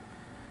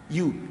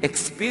 You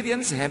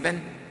experience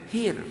heaven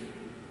here.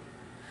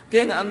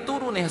 Kaya nga, ang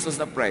turo ni Jesus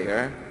na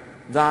prayer,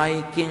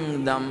 Thy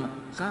kingdom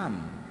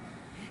come.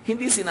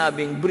 Hindi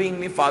sinabing,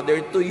 bring me, Father,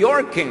 to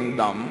your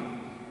kingdom,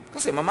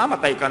 kasi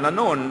mamamatay ka na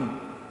nun.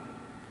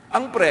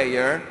 Ang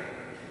prayer,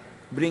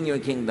 bring your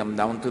kingdom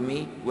down to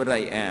me where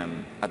I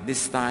am at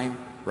this time,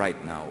 right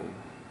now.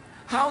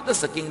 How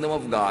does the kingdom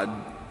of God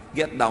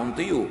get down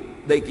to you?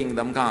 Thy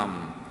kingdom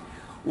come.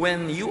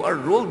 When you are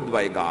ruled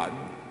by God,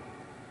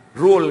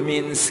 rule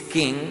means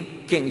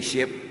king,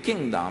 kingship,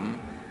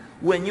 kingdom.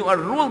 When you are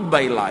ruled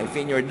by life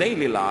in your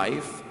daily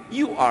life,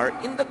 you are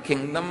in the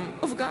kingdom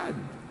of God.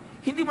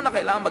 Hindi mo na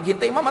kailangan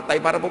maghintay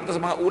mamatay para pupunta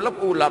sa mga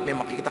ulap-ulap, may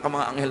makikita ka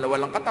mga anghel na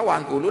walang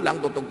katawan, ulo lang,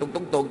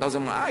 tutug-tug-tug-tug, tapos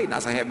mga, ay,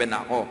 nasa heaven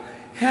na ako.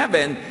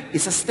 Heaven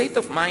is a state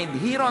of mind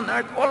here on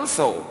earth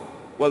also.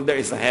 Well, there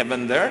is a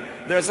heaven there,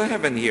 there's a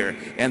heaven here.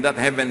 And that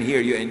heaven here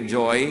you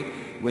enjoy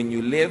when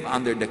you live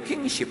under the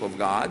kingship of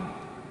God.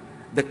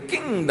 The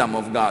kingdom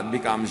of God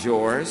becomes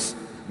yours,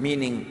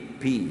 meaning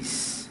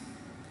peace,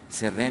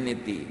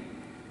 serenity,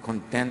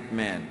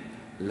 contentment,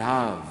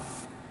 love,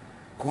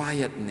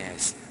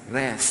 quietness,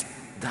 rest.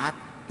 That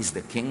is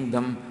the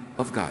kingdom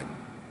of God.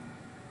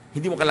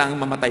 Hindi mo kailangang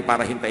mamatay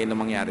para hintayin na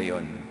mangyari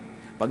yon.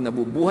 Pag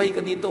nabubuhay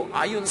ka dito,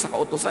 ayon sa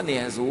kautusan ni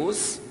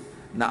Jesus,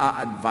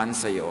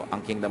 na-advance sa'yo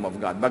ang kingdom of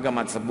God.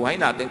 Bagamat sa buhay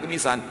natin,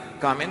 kumisan,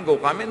 come and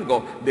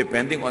go,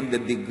 depending on the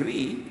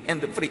degree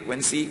and the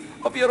frequency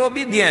of your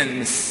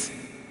obedience.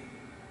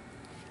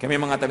 Kami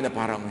mga time na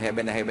parang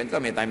heaven na heaven ka,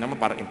 may time naman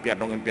parang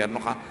impyerno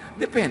ka.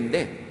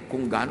 Depende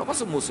kung gaano ka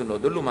sumusunod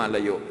o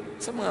lumalayo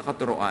sa mga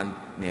katuruan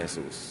ni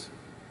Jesus.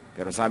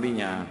 Pero sabi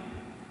niya,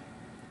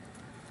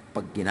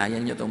 pag ginaya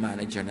niyo itong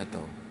manager na to,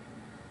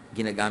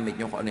 ginagamit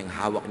niyo kung ano yung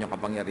hawak niyo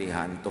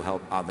kapangyarihan to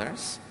help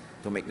others,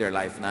 to make their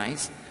life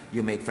nice, you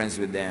make friends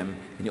with them,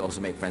 and you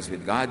also make friends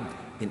with God,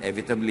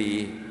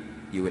 inevitably,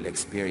 you will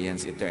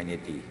experience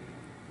eternity.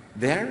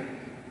 There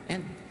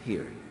and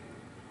here.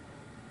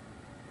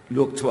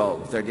 Luke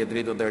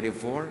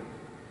 12:33-34.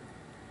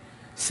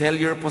 Sell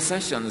your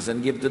possessions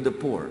and give to the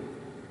poor.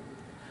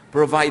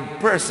 Provide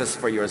purses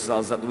for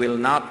yourselves that will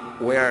not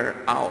wear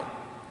out,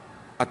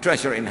 a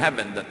treasure in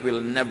heaven that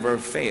will never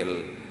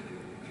fail,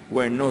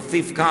 where no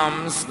thief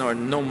comes nor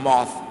no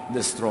moth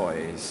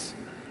destroys.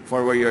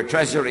 For where your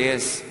treasure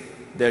is,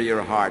 there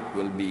your heart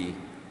will be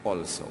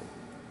also.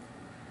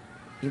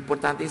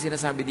 Importante yung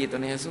sinasabi dito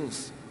ni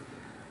Jesus.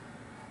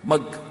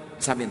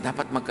 Sabi,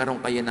 dapat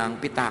magkaroon kayo ng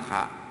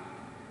pitaka,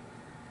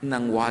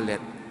 ng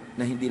wallet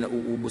na hindi na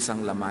uubos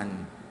ang laman,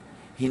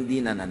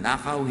 hindi na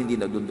nanakaw, hindi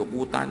na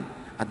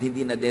dudukutan, at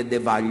hindi na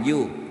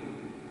de-devalue,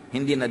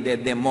 hindi na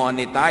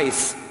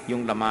de-demonetize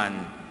yung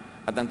laman.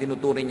 At ang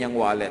tinuturing niyang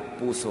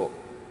wallet, puso,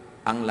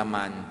 ang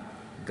laman,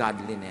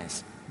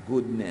 godliness,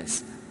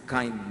 goodness,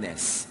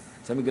 kindness.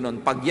 Sabi ganoon,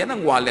 pag yan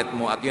ang wallet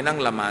mo at yun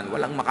ang laman,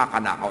 walang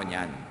makakanakaw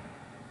niyan.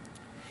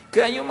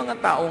 Kaya yung mga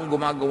taong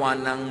gumagawa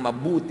ng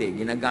mabuti,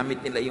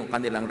 ginagamit nila yung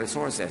kanilang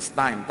resources,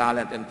 time,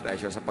 talent, and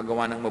treasure sa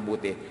paggawa ng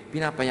mabuti,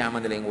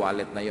 pinapayaman nila yung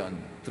wallet na yon.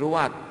 Through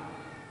what?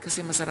 Kasi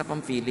masarap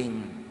ang feeling.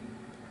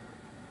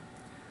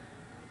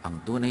 Ang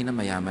tunay na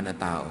mayaman na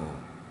tao,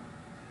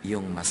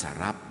 yung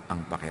masarap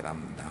ang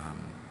pakiramdam.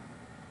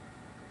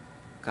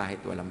 Kahit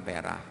walang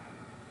pera.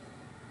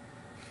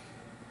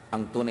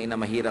 Ang tunay na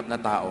mahirap na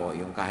tao,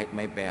 yung kahit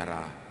may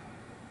pera,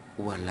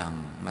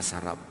 walang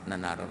masarap na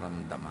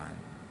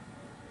nararamdaman.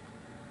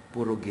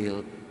 Puro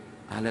guilt,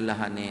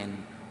 alalahanin,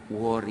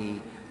 worry,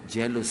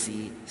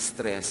 jealousy,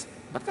 stress.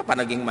 Ba't ka pa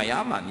naging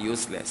mayaman?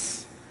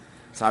 Useless.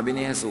 Sabi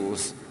ni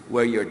Jesus,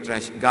 where your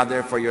gather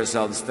for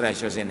yourselves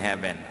treasures in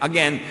heaven.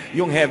 Again,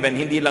 yung heaven,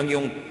 hindi lang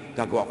yung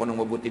gagawa ko ng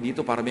mabuti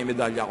dito para may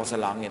medalya ako sa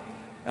langit.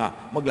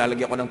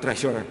 Maglalagay ako ng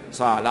treasure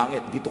sa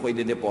langit, dito ko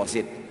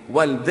i-deposit.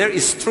 Well, there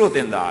is truth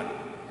in that.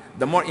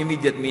 The more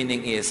immediate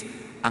meaning is,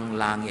 ang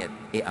langit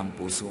ang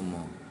puso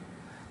mo.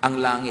 Ang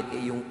langit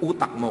yung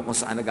utak mo kung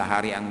saan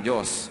naghahari ang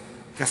Diyos.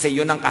 Kasi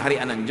yun ang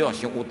kaharian ng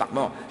Diyos, yung utak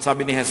mo.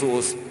 Sabi ni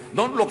Jesus,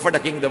 don't look for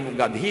the kingdom of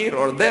God here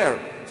or there.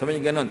 Sabi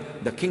niya ganun,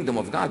 the kingdom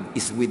of God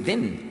is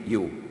within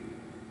you.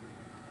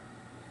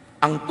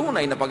 Ang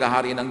tunay na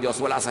paghahari ng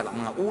Diyos, wala sa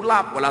mga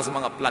ulap, wala sa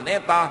mga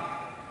planeta,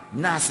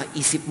 nasa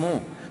isip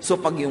mo. So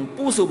pag yung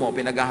puso mo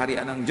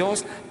pinaghaharian ng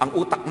Diyos, ang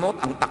utak mo,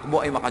 ang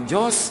takbo ay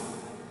maka-Diyos,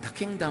 the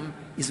kingdom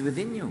is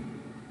within you.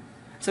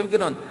 Sabi ko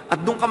nun,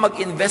 at doon ka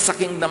mag-invest sa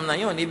kingdom na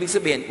yun. Ibig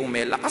sabihin, kung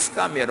may lakas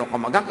ka, meron ka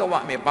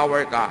magagawa, may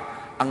power ka,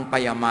 ang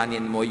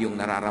payamanin mo, yung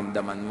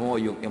nararamdaman mo,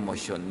 yung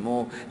emosyon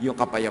mo, yung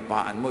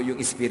kapayapaan mo,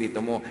 yung espiritu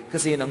mo.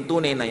 Kasi yun ang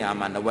tunay na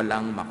yaman na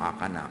walang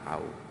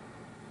makakanakaw.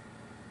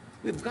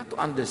 We've got to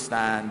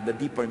understand the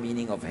deeper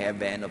meaning of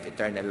heaven, of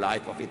eternal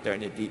life, of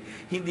eternity.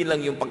 Hindi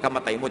lang yung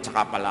pagkamatay mo,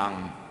 tsaka pa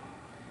lang.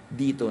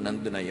 Dito,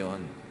 nandun na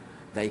yun.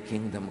 Thy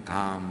kingdom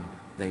come,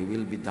 thy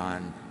will be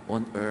done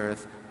on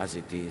earth as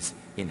it is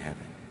in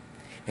heaven.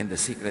 And the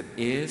secret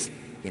is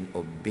in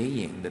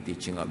obeying the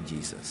teaching of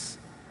Jesus.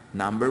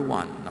 Number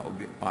one, na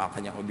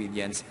kanyang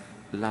obedience,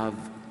 love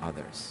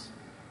others.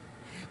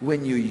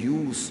 When you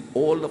use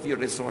all of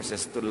your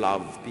resources to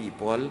love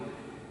people,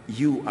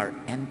 you are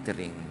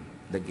entering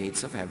the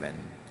gates of heaven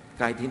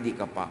kahit hindi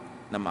ka pa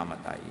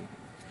namamatay.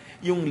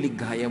 Yung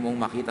ligaya mong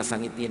makita sa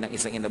ngiti ng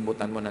isang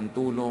inabutan mo ng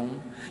tulong,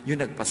 yung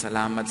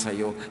nagpasalamat sa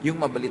iyo,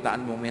 yung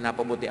mabalitaan mo may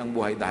napabuti ang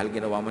buhay dahil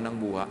ginawa mo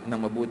ng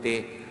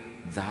mabuti,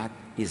 that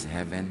is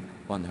heaven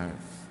on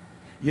earth.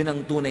 Yun ang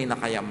tunay na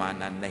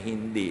kayamanan na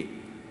hindi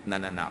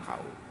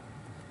nananakaw.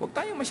 Huwag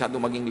tayong masyado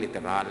maging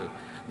literal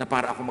na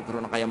para ako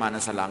magkaroon ng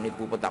kayamanan sa langit,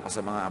 pupunta ako sa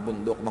mga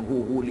bundok,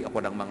 manghuhuli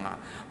ako ng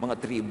mga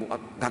tribu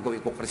at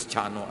gagawin ko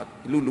Kristiyano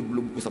at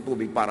ilulublub ko sa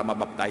tubig para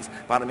mabaptize,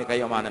 para may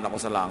kayamanan ako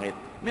sa langit.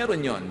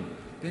 Meron yon.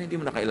 Pero hindi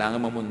mo na kailangan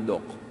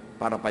mamundok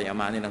para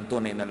payamanin ang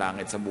tunay na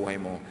langit sa buhay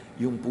mo.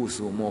 Yung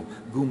puso mo,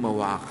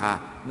 gumawa ka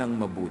ng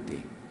mabuti.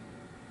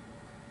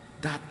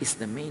 That is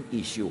the main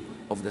issue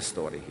of the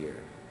story here.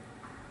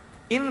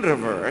 In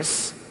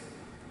reverse,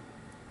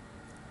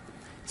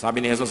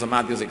 sabi ni Jesus sa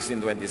Matthew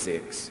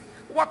 16:26,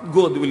 what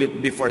good will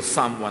it be for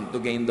someone to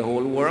gain the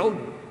whole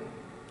world,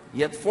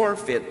 yet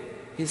forfeit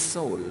his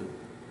soul?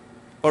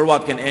 Or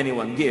what can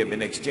anyone give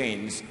in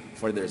exchange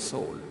for their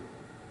soul?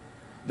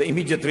 The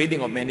immediate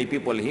reading of many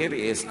people here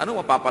is,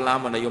 ano mapapala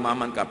mo na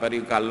yumaman ka pero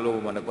yung kaluluwa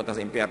mo nagpunta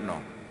sa impyerno?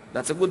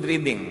 That's a good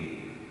reading.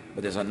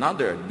 But there's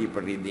another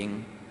deeper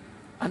reading.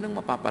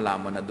 Anong mapapala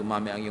mo na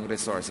dumami ang iyong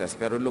resources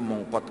pero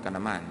lumungkot ka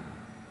naman?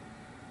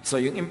 So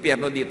yung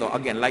impyerno dito,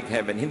 again, like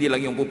heaven, hindi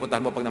lang yung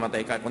pupuntahan mo pag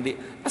namatay ka, kundi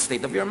a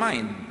state of your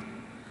mind.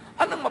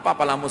 Anong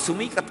mapapala mo?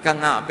 Sumikat ka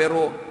nga,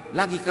 pero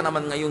lagi ka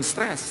naman ngayong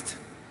stressed.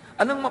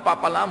 Anong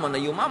mapapala mo na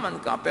yumaman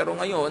ka, pero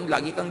ngayon,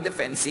 lagi kang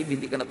defensive,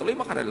 hindi ka na tuloy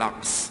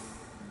makarelax?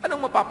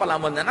 Anong mapapala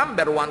mo na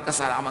number one ka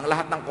sa amang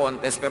lahat ng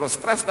contest, pero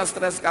stress na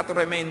stress ka to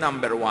remain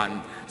number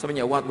one? Sabi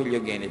niya, what will you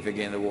gain if you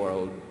gain the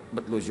world,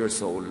 but lose your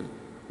soul,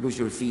 lose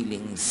your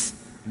feelings,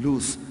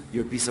 lose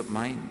your peace of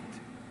mind?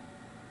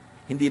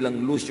 Hindi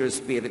lang lose your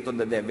spirit to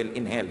the devil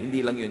in hell. Hindi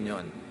lang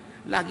yun.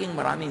 Laging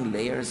maraming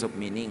layers of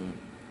meaning.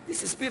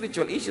 These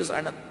spiritual issues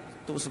are not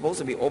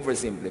supposed to be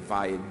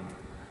oversimplified.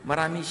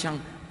 Marami siyang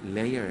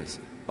layers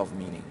of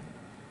meaning.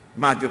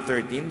 Matthew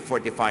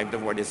 13:45 to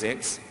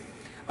 46.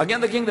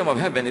 Again, the kingdom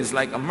of heaven is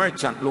like a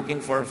merchant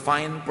looking for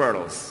fine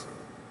pearls.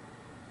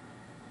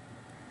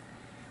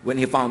 When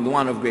he found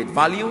one of great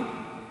value,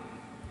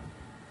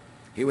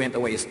 he went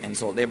away and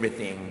sold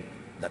everything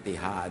that he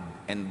had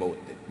and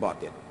bought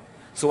it.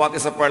 So what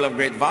is a pearl of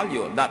great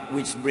value? That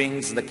which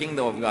brings the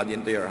kingdom of God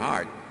into your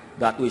heart.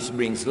 That which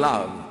brings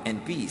love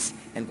and peace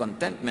and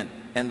contentment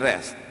and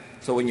rest.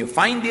 So when you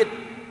find it,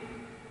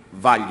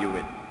 value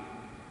it.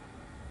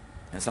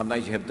 And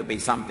sometimes you have to pay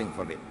something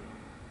for it.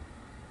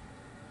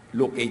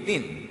 Luke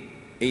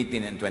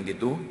 18 and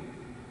 22.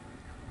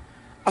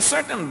 A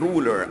certain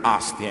ruler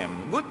asked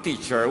him, "Good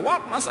teacher,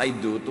 what must I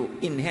do to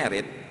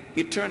inherit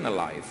eternal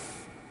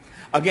life?"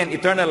 Again,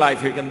 eternal life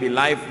here can be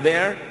life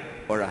there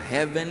or a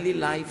heavenly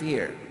life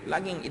here.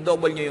 Laging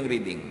i-double nyo yung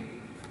reading.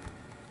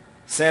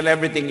 Sell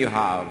everything you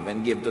have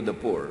and give to the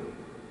poor,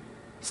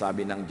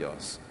 sabi ng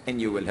Diyos, and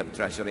you will have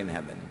treasure in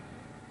heaven.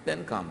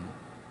 Then come,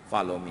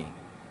 follow me.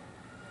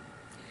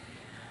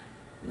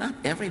 Not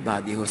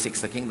everybody who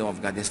seeks the kingdom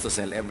of God is to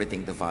sell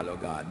everything to follow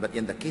God. But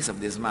in the case of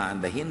this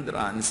man, the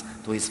hindrance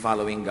to his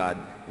following God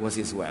was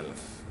his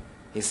wealth,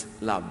 his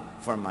love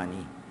for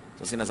money.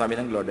 So sinasabi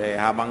ng Lord,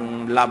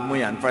 habang love mo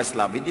yan, first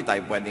love, hindi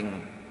tayo pwedeng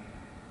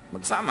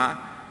magsama.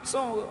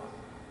 So,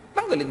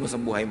 tanggalin mo sa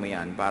buhay mo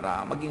yan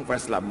para maging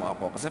first love mo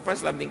ako. Kasi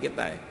first love din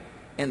kita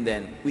And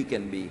then, we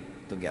can be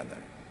together.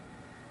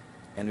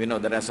 And we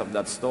know the rest of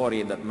that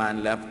story, that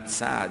man left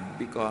sad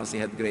because he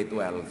had great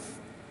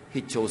wealth.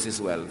 He chose his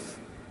wealth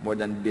more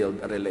than build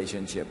a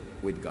relationship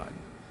with God.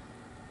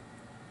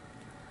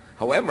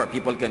 However,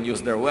 people can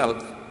use their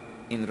wealth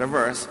in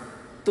reverse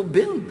to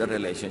build the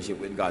relationship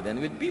with God and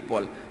with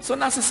people. So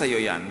nasa sayo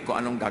yan kung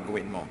anong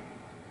gagawin mo.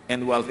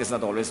 And wealth is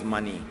not always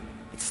money.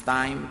 It's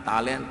time,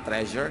 talent,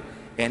 treasure,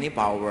 any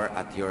power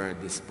at your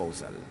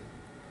disposal.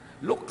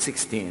 Luke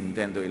 16,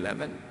 10 to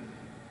 11.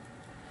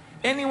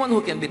 Anyone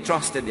who can be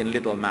trusted in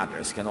little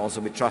matters can also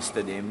be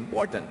trusted in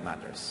important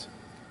matters.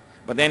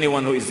 But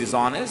anyone who is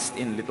dishonest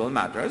in little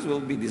matters will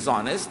be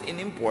dishonest in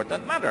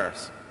important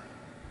matters.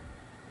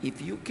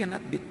 If you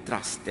cannot be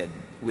trusted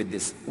with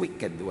this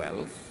wicked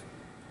wealth,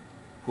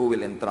 who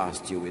will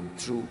entrust you with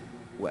true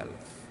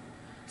wealth?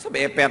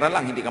 Sabi, pera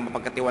lang, hindi ka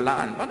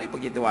mapagkatiwalaan. Paano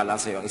ipagtitiwala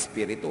sa iyo ang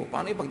espiritu?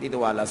 Paano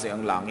ipagtitiwala sa iyo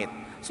ang langit?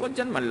 So,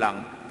 dyan man lang,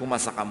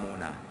 pumasa ka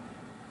muna.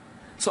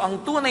 So,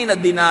 ang tunay na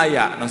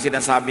dinaya ng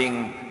sinasabing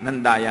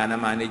nandaya na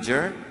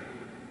manager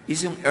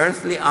is yung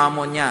earthly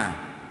amo niya,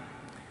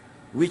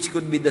 which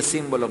could be the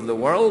symbol of the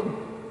world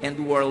and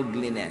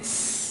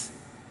worldliness.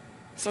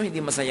 So,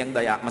 hindi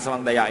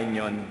masamang dayain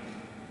yon.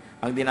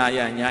 Ang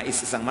dinaya niya is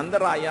isang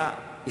mandaraya,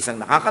 isang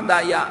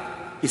nakakadaya,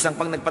 isang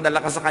pag nagpadala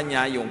ka sa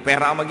kanya, yung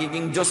pera ang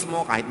magiging Diyos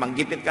mo, kahit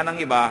manggipit ka ng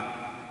iba,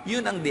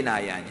 yun ang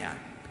dinaya niya.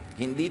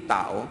 Hindi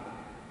tao,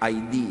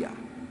 idea,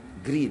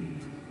 greed,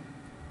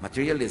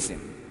 materialism.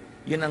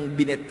 Yun ang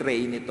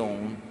binetray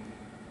nitong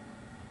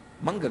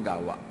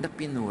manggagawa na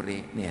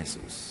pinuri ni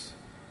Jesus.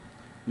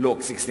 Luke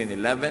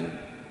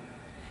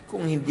 16:11,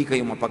 kung hindi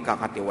kayo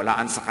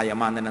mapagkakatiwalaan sa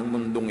kayamanan ng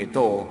mundong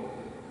ito,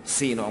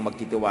 sino ang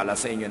magtitiwala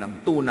sa inyo ng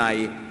tunay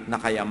na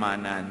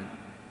kayamanan,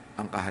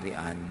 ang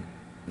kaharian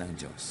ng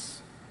Diyos?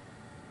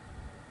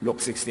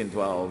 Luke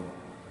 16:12,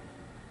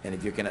 and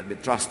if you cannot be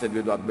trusted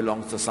with what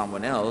belongs to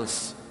someone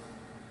else,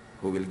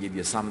 who will give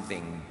you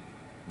something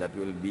that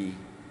will be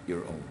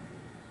your own?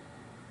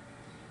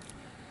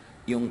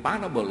 Yung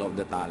parable of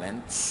the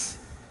talents,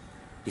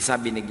 isa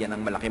binigyan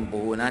ng malaking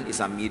puhunan,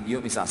 isa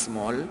medium, isa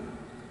small.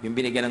 Yung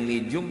binigyan ng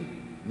medium,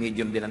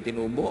 medium din ang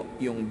tinubo.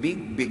 Yung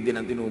big, big din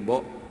ang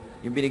tinubo.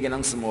 Yung binigyan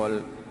ng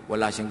small,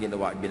 wala siyang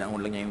ginawa.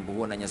 Binaon lang niya yung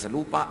puhunan niya sa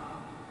lupa.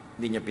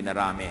 Hindi niya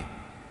pinarami.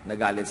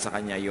 Nagalit sa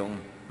kanya yung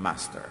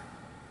master.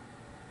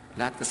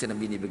 Lahat kasi na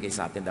binibigay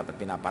sa atin, dapat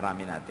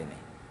pinaparami natin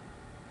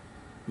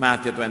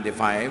Matthew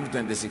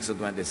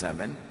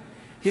 25:26-27.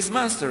 His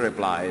master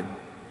replied,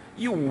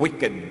 "You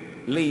wicked,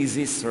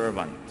 lazy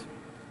servant.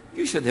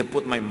 You should have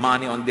put my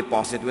money on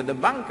deposit with the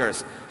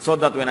bankers so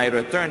that when I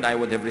returned, I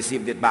would have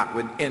received it back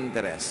with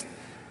interest."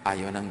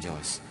 Ayaw ng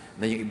Diyos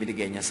na yung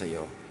ibinigay niya sa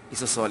iyo,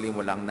 isasoli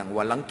mo lang ng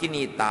walang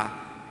kinita,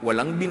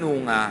 walang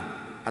binunga,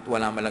 at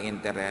wala malang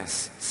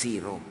interest,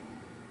 zero.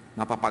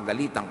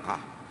 Mapapagalitan ka.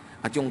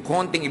 At yung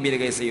konting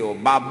ibinigay sa iyo,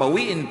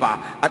 babawiin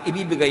pa at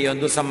ibibigay yon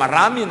doon sa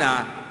marami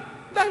na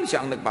dahil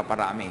siya ang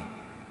nagpaparami.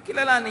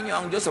 Kilalanin niyo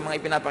ang Diyos sa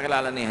mga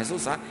ipinapakilala ni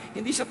Jesus.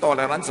 Hindi siya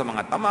tolerant sa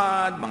mga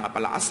tamad, mga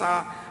palaasa.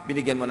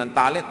 Binigyan mo ng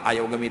talent,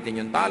 ayaw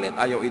gamitin yung talent,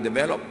 ayaw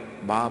i-develop,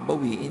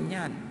 babawiin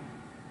yan.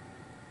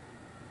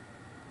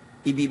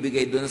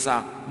 Ibibigay dun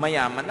sa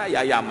mayaman na,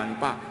 yayaman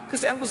pa.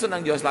 Kasi ang gusto ng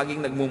Diyos,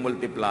 laging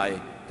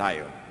nagmumultiply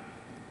tayo.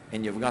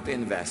 And you've got to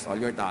invest all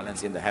your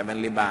talents in the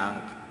heavenly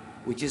bank,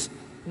 which is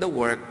the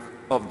work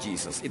of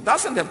Jesus. It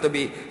doesn't have to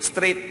be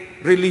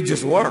straight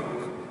religious work.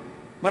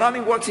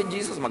 Maraming work si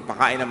Jesus,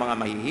 magpakain ng mga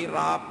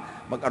mahihirap,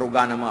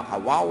 mag-aruga ng mga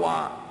kawawa,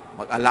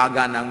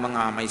 mag-alaga ng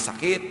mga may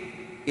sakit.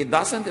 It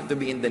doesn't have to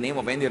be in the name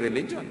of any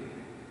religion.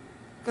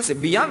 Kasi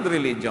beyond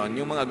religion,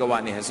 yung mga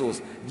gawa ni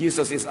Jesus,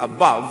 Jesus is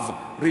above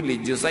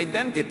religious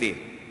identity.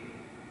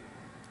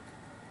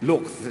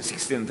 Luke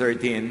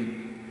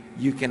 16:13,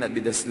 you cannot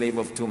be the slave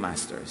of two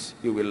masters.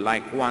 You will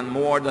like one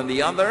more than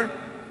the other,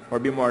 or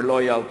be more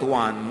loyal to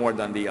one more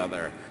than the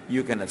other.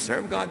 You cannot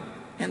serve God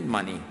and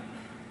money.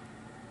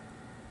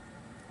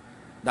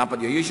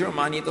 Dapat you use your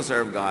money to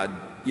serve God.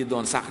 You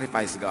don't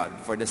sacrifice God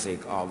for the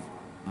sake of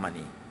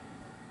money.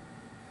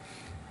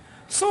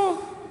 So,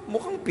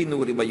 mukhang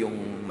pinuri ba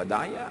yung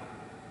madaya?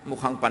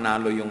 Mukhang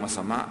panalo yung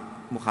masama?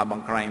 Mukha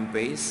bang crime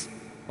pays?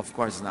 Of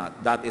course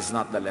not. That is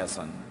not the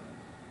lesson.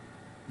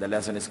 The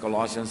lesson is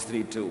Colossians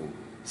 3:2.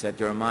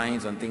 Set your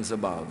minds on things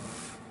above,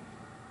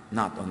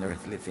 not on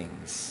earthly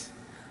things.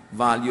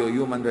 Value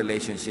human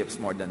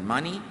relationships more than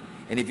money.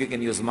 And if you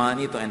can use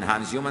money to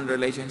enhance human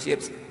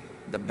relationships,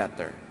 the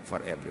better for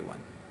everyone.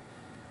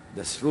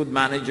 The shrewd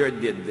manager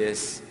did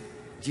this.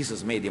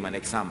 Jesus made him an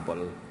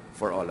example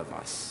for all of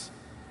us.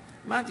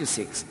 Matthew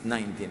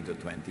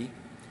 6:19-20.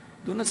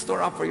 Do not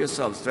store up for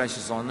yourselves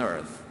treasures on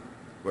earth,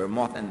 where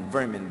moth and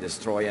vermin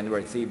destroy and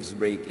where thieves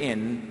break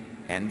in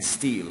and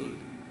steal.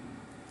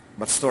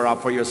 But store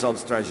up for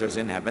yourselves treasures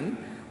in heaven,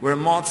 where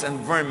moths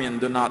and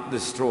vermin do not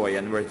destroy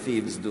and where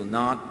thieves do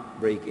not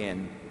break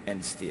in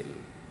and steal.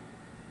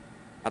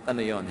 At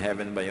ano yon?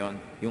 Heaven ba yon?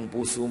 Yung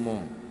puso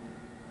mo.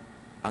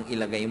 Ang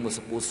ilagay mo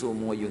sa puso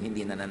mo yung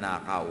hindi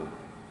nananakaw.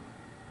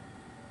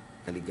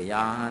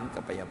 Kaligayahan,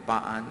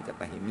 kapayapaan,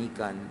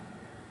 katahimikan.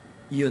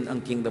 Yun ang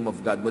kingdom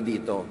of God mo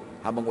dito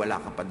habang wala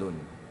ka pa dun.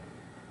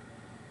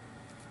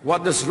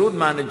 What the shrewd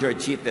manager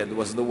cheated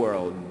was the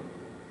world.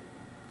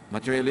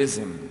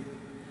 Materialism.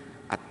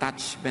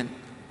 Attachment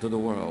to the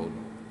world.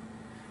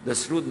 The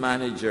shrewd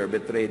manager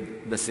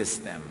betrayed the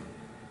system.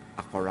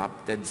 A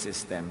corrupted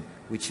system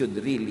which should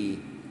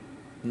really,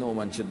 no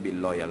one should be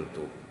loyal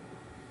to.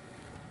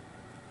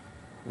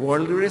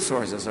 Worldly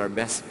resources are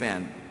best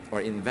spent or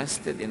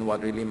invested in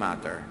what really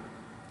matter.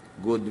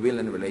 Goodwill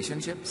and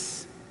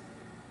relationships,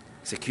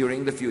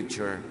 securing the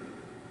future,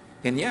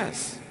 and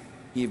yes,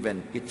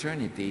 even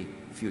eternity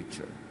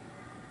future.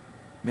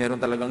 Meron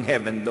talagang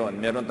heaven doon.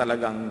 Meron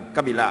talagang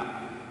kabila.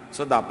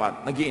 So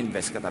dapat,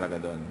 nag-i-invest ka talaga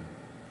doon.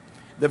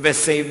 The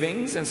best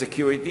savings and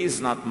security is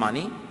not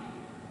money,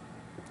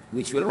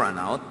 which will run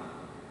out.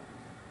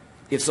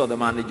 If so, the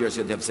manager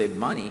should have saved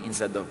money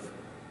instead of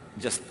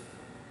just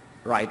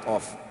write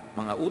off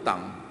mga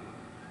utang.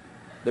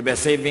 The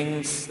best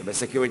savings, the best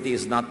security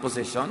is not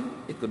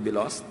possession. It could be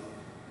lost.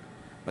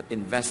 But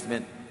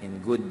investment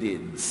in good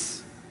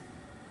deeds.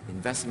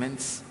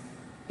 Investments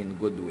in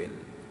goodwill.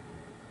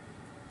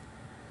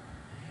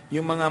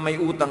 Yung mga may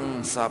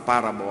utang sa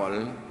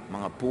parable,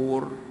 mga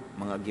poor,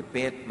 mga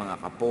gipit, mga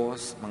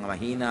kapos, mga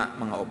mahina,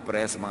 mga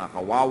oppressed, mga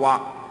kawawa,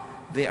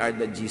 they are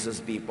the Jesus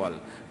people.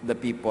 The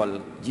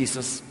people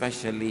Jesus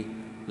specially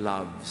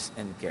loves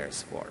and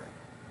cares for.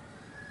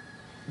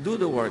 Do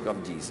the work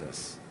of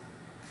Jesus.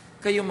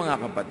 Kayo mga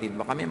kapatid,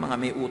 baka may mga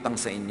may utang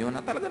sa inyo na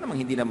talaga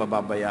namang hindi na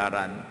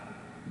mababayaran,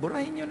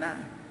 burahin nyo na.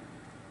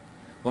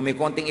 Kung may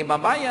konting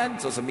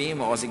ibabayad, so sabihin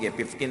mo, o sige,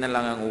 50 na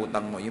lang ang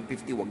utang mo, yung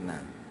 50 wag na.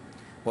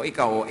 O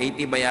ikaw,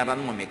 80 bayaran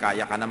mo, may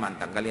kaya ka naman,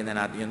 tanggalin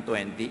na natin yung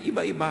 20,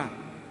 iba-iba.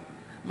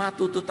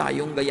 Matuto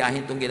tayong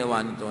gayahin itong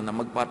ginawa nito na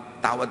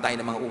magpatawad tayo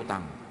ng mga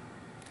utang.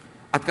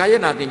 At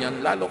kaya natin yan,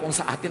 lalo kung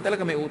sa atin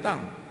talaga may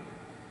utang.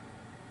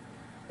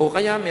 O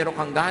kaya meron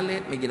kang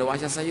galit, may ginawa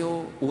siya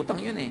sa'yo, utang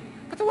yun eh.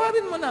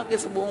 Patawarin mo na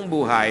sa buong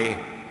buhay.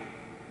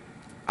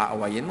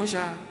 Aawayin mo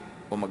siya,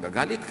 o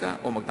magagalit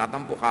ka, o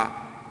magtatampo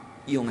ka,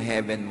 yung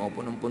heaven mo,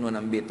 punong-puno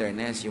ng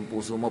bitterness, yung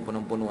puso mo,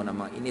 punong-puno ng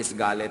mga inis,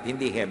 galit,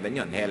 hindi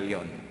heaven yon, hell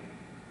yon.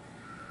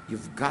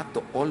 You've got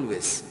to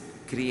always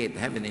create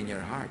heaven in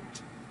your heart.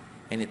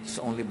 And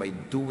it's only by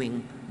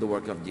doing the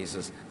work of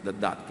Jesus that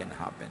that can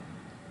happen.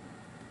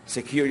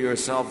 Secure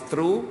yourself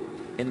through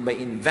and by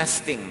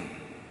investing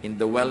in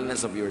the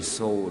wellness of your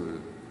soul,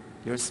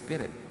 your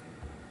spirit.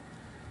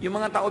 Yung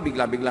mga tao,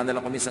 bigla-bigla na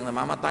lang kumisang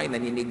namamatay,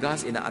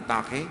 naninigas,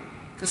 inaatake,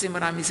 kasi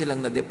marami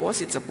silang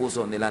na-deposit sa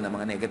puso nila ng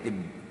mga negative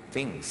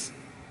things.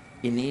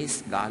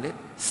 Inis, galit,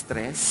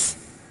 stress,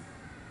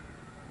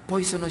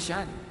 poisonous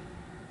yan.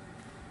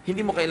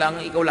 Hindi mo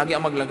kailangan ikaw lagi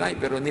ang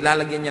maglagay, pero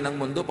nilalagyan niya ng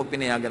mundo, pag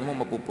pinayagan mo,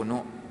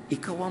 mapupuno.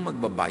 Ikaw ang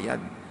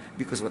magbabayad,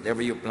 because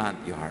whatever you plant,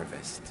 you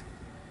harvest.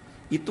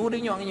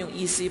 Ituring niyo ang inyong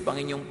isip, ang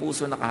inyong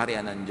puso na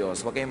kaharian ng Diyos.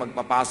 Huwag kayong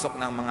magpapasok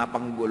ng mga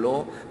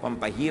panggulo,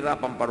 pampahira,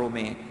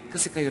 pamparumi,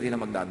 kasi kayo rin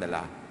ang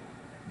magdadala.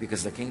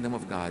 Because the kingdom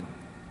of God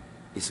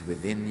is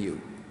within you.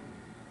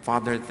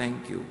 Father,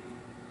 thank you.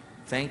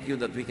 Thank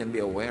you that we can be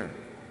aware,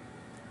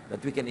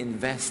 that we can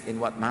invest in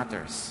what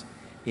matters,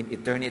 in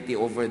eternity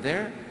over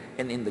there,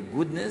 and in the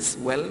goodness,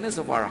 wellness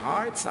of our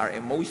hearts, our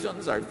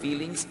emotions, our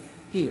feelings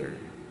here.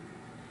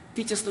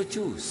 Teach us to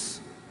choose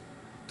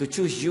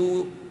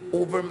you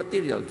over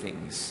material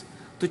things,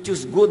 to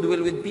choose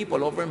goodwill with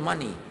people over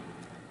money,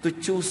 to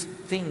choose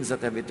things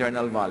that have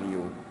eternal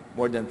value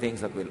more than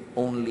things that will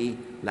only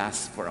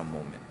last for a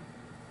moment.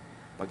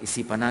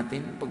 Pag-isipan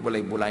natin,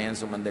 pagbulay-bulayan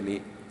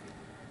sumandali,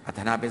 at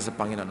hanapin sa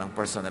Panginoon ang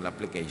personal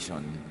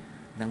application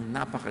ng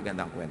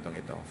napakagandang kwentong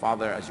ito.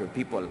 Father, as your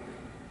people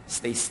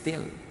stay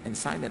still and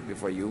silent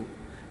before you,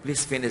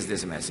 please finish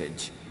this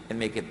message and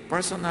make it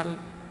personal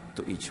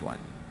to each one.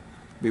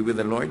 Be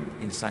with the Lord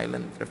in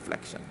silent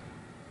reflection.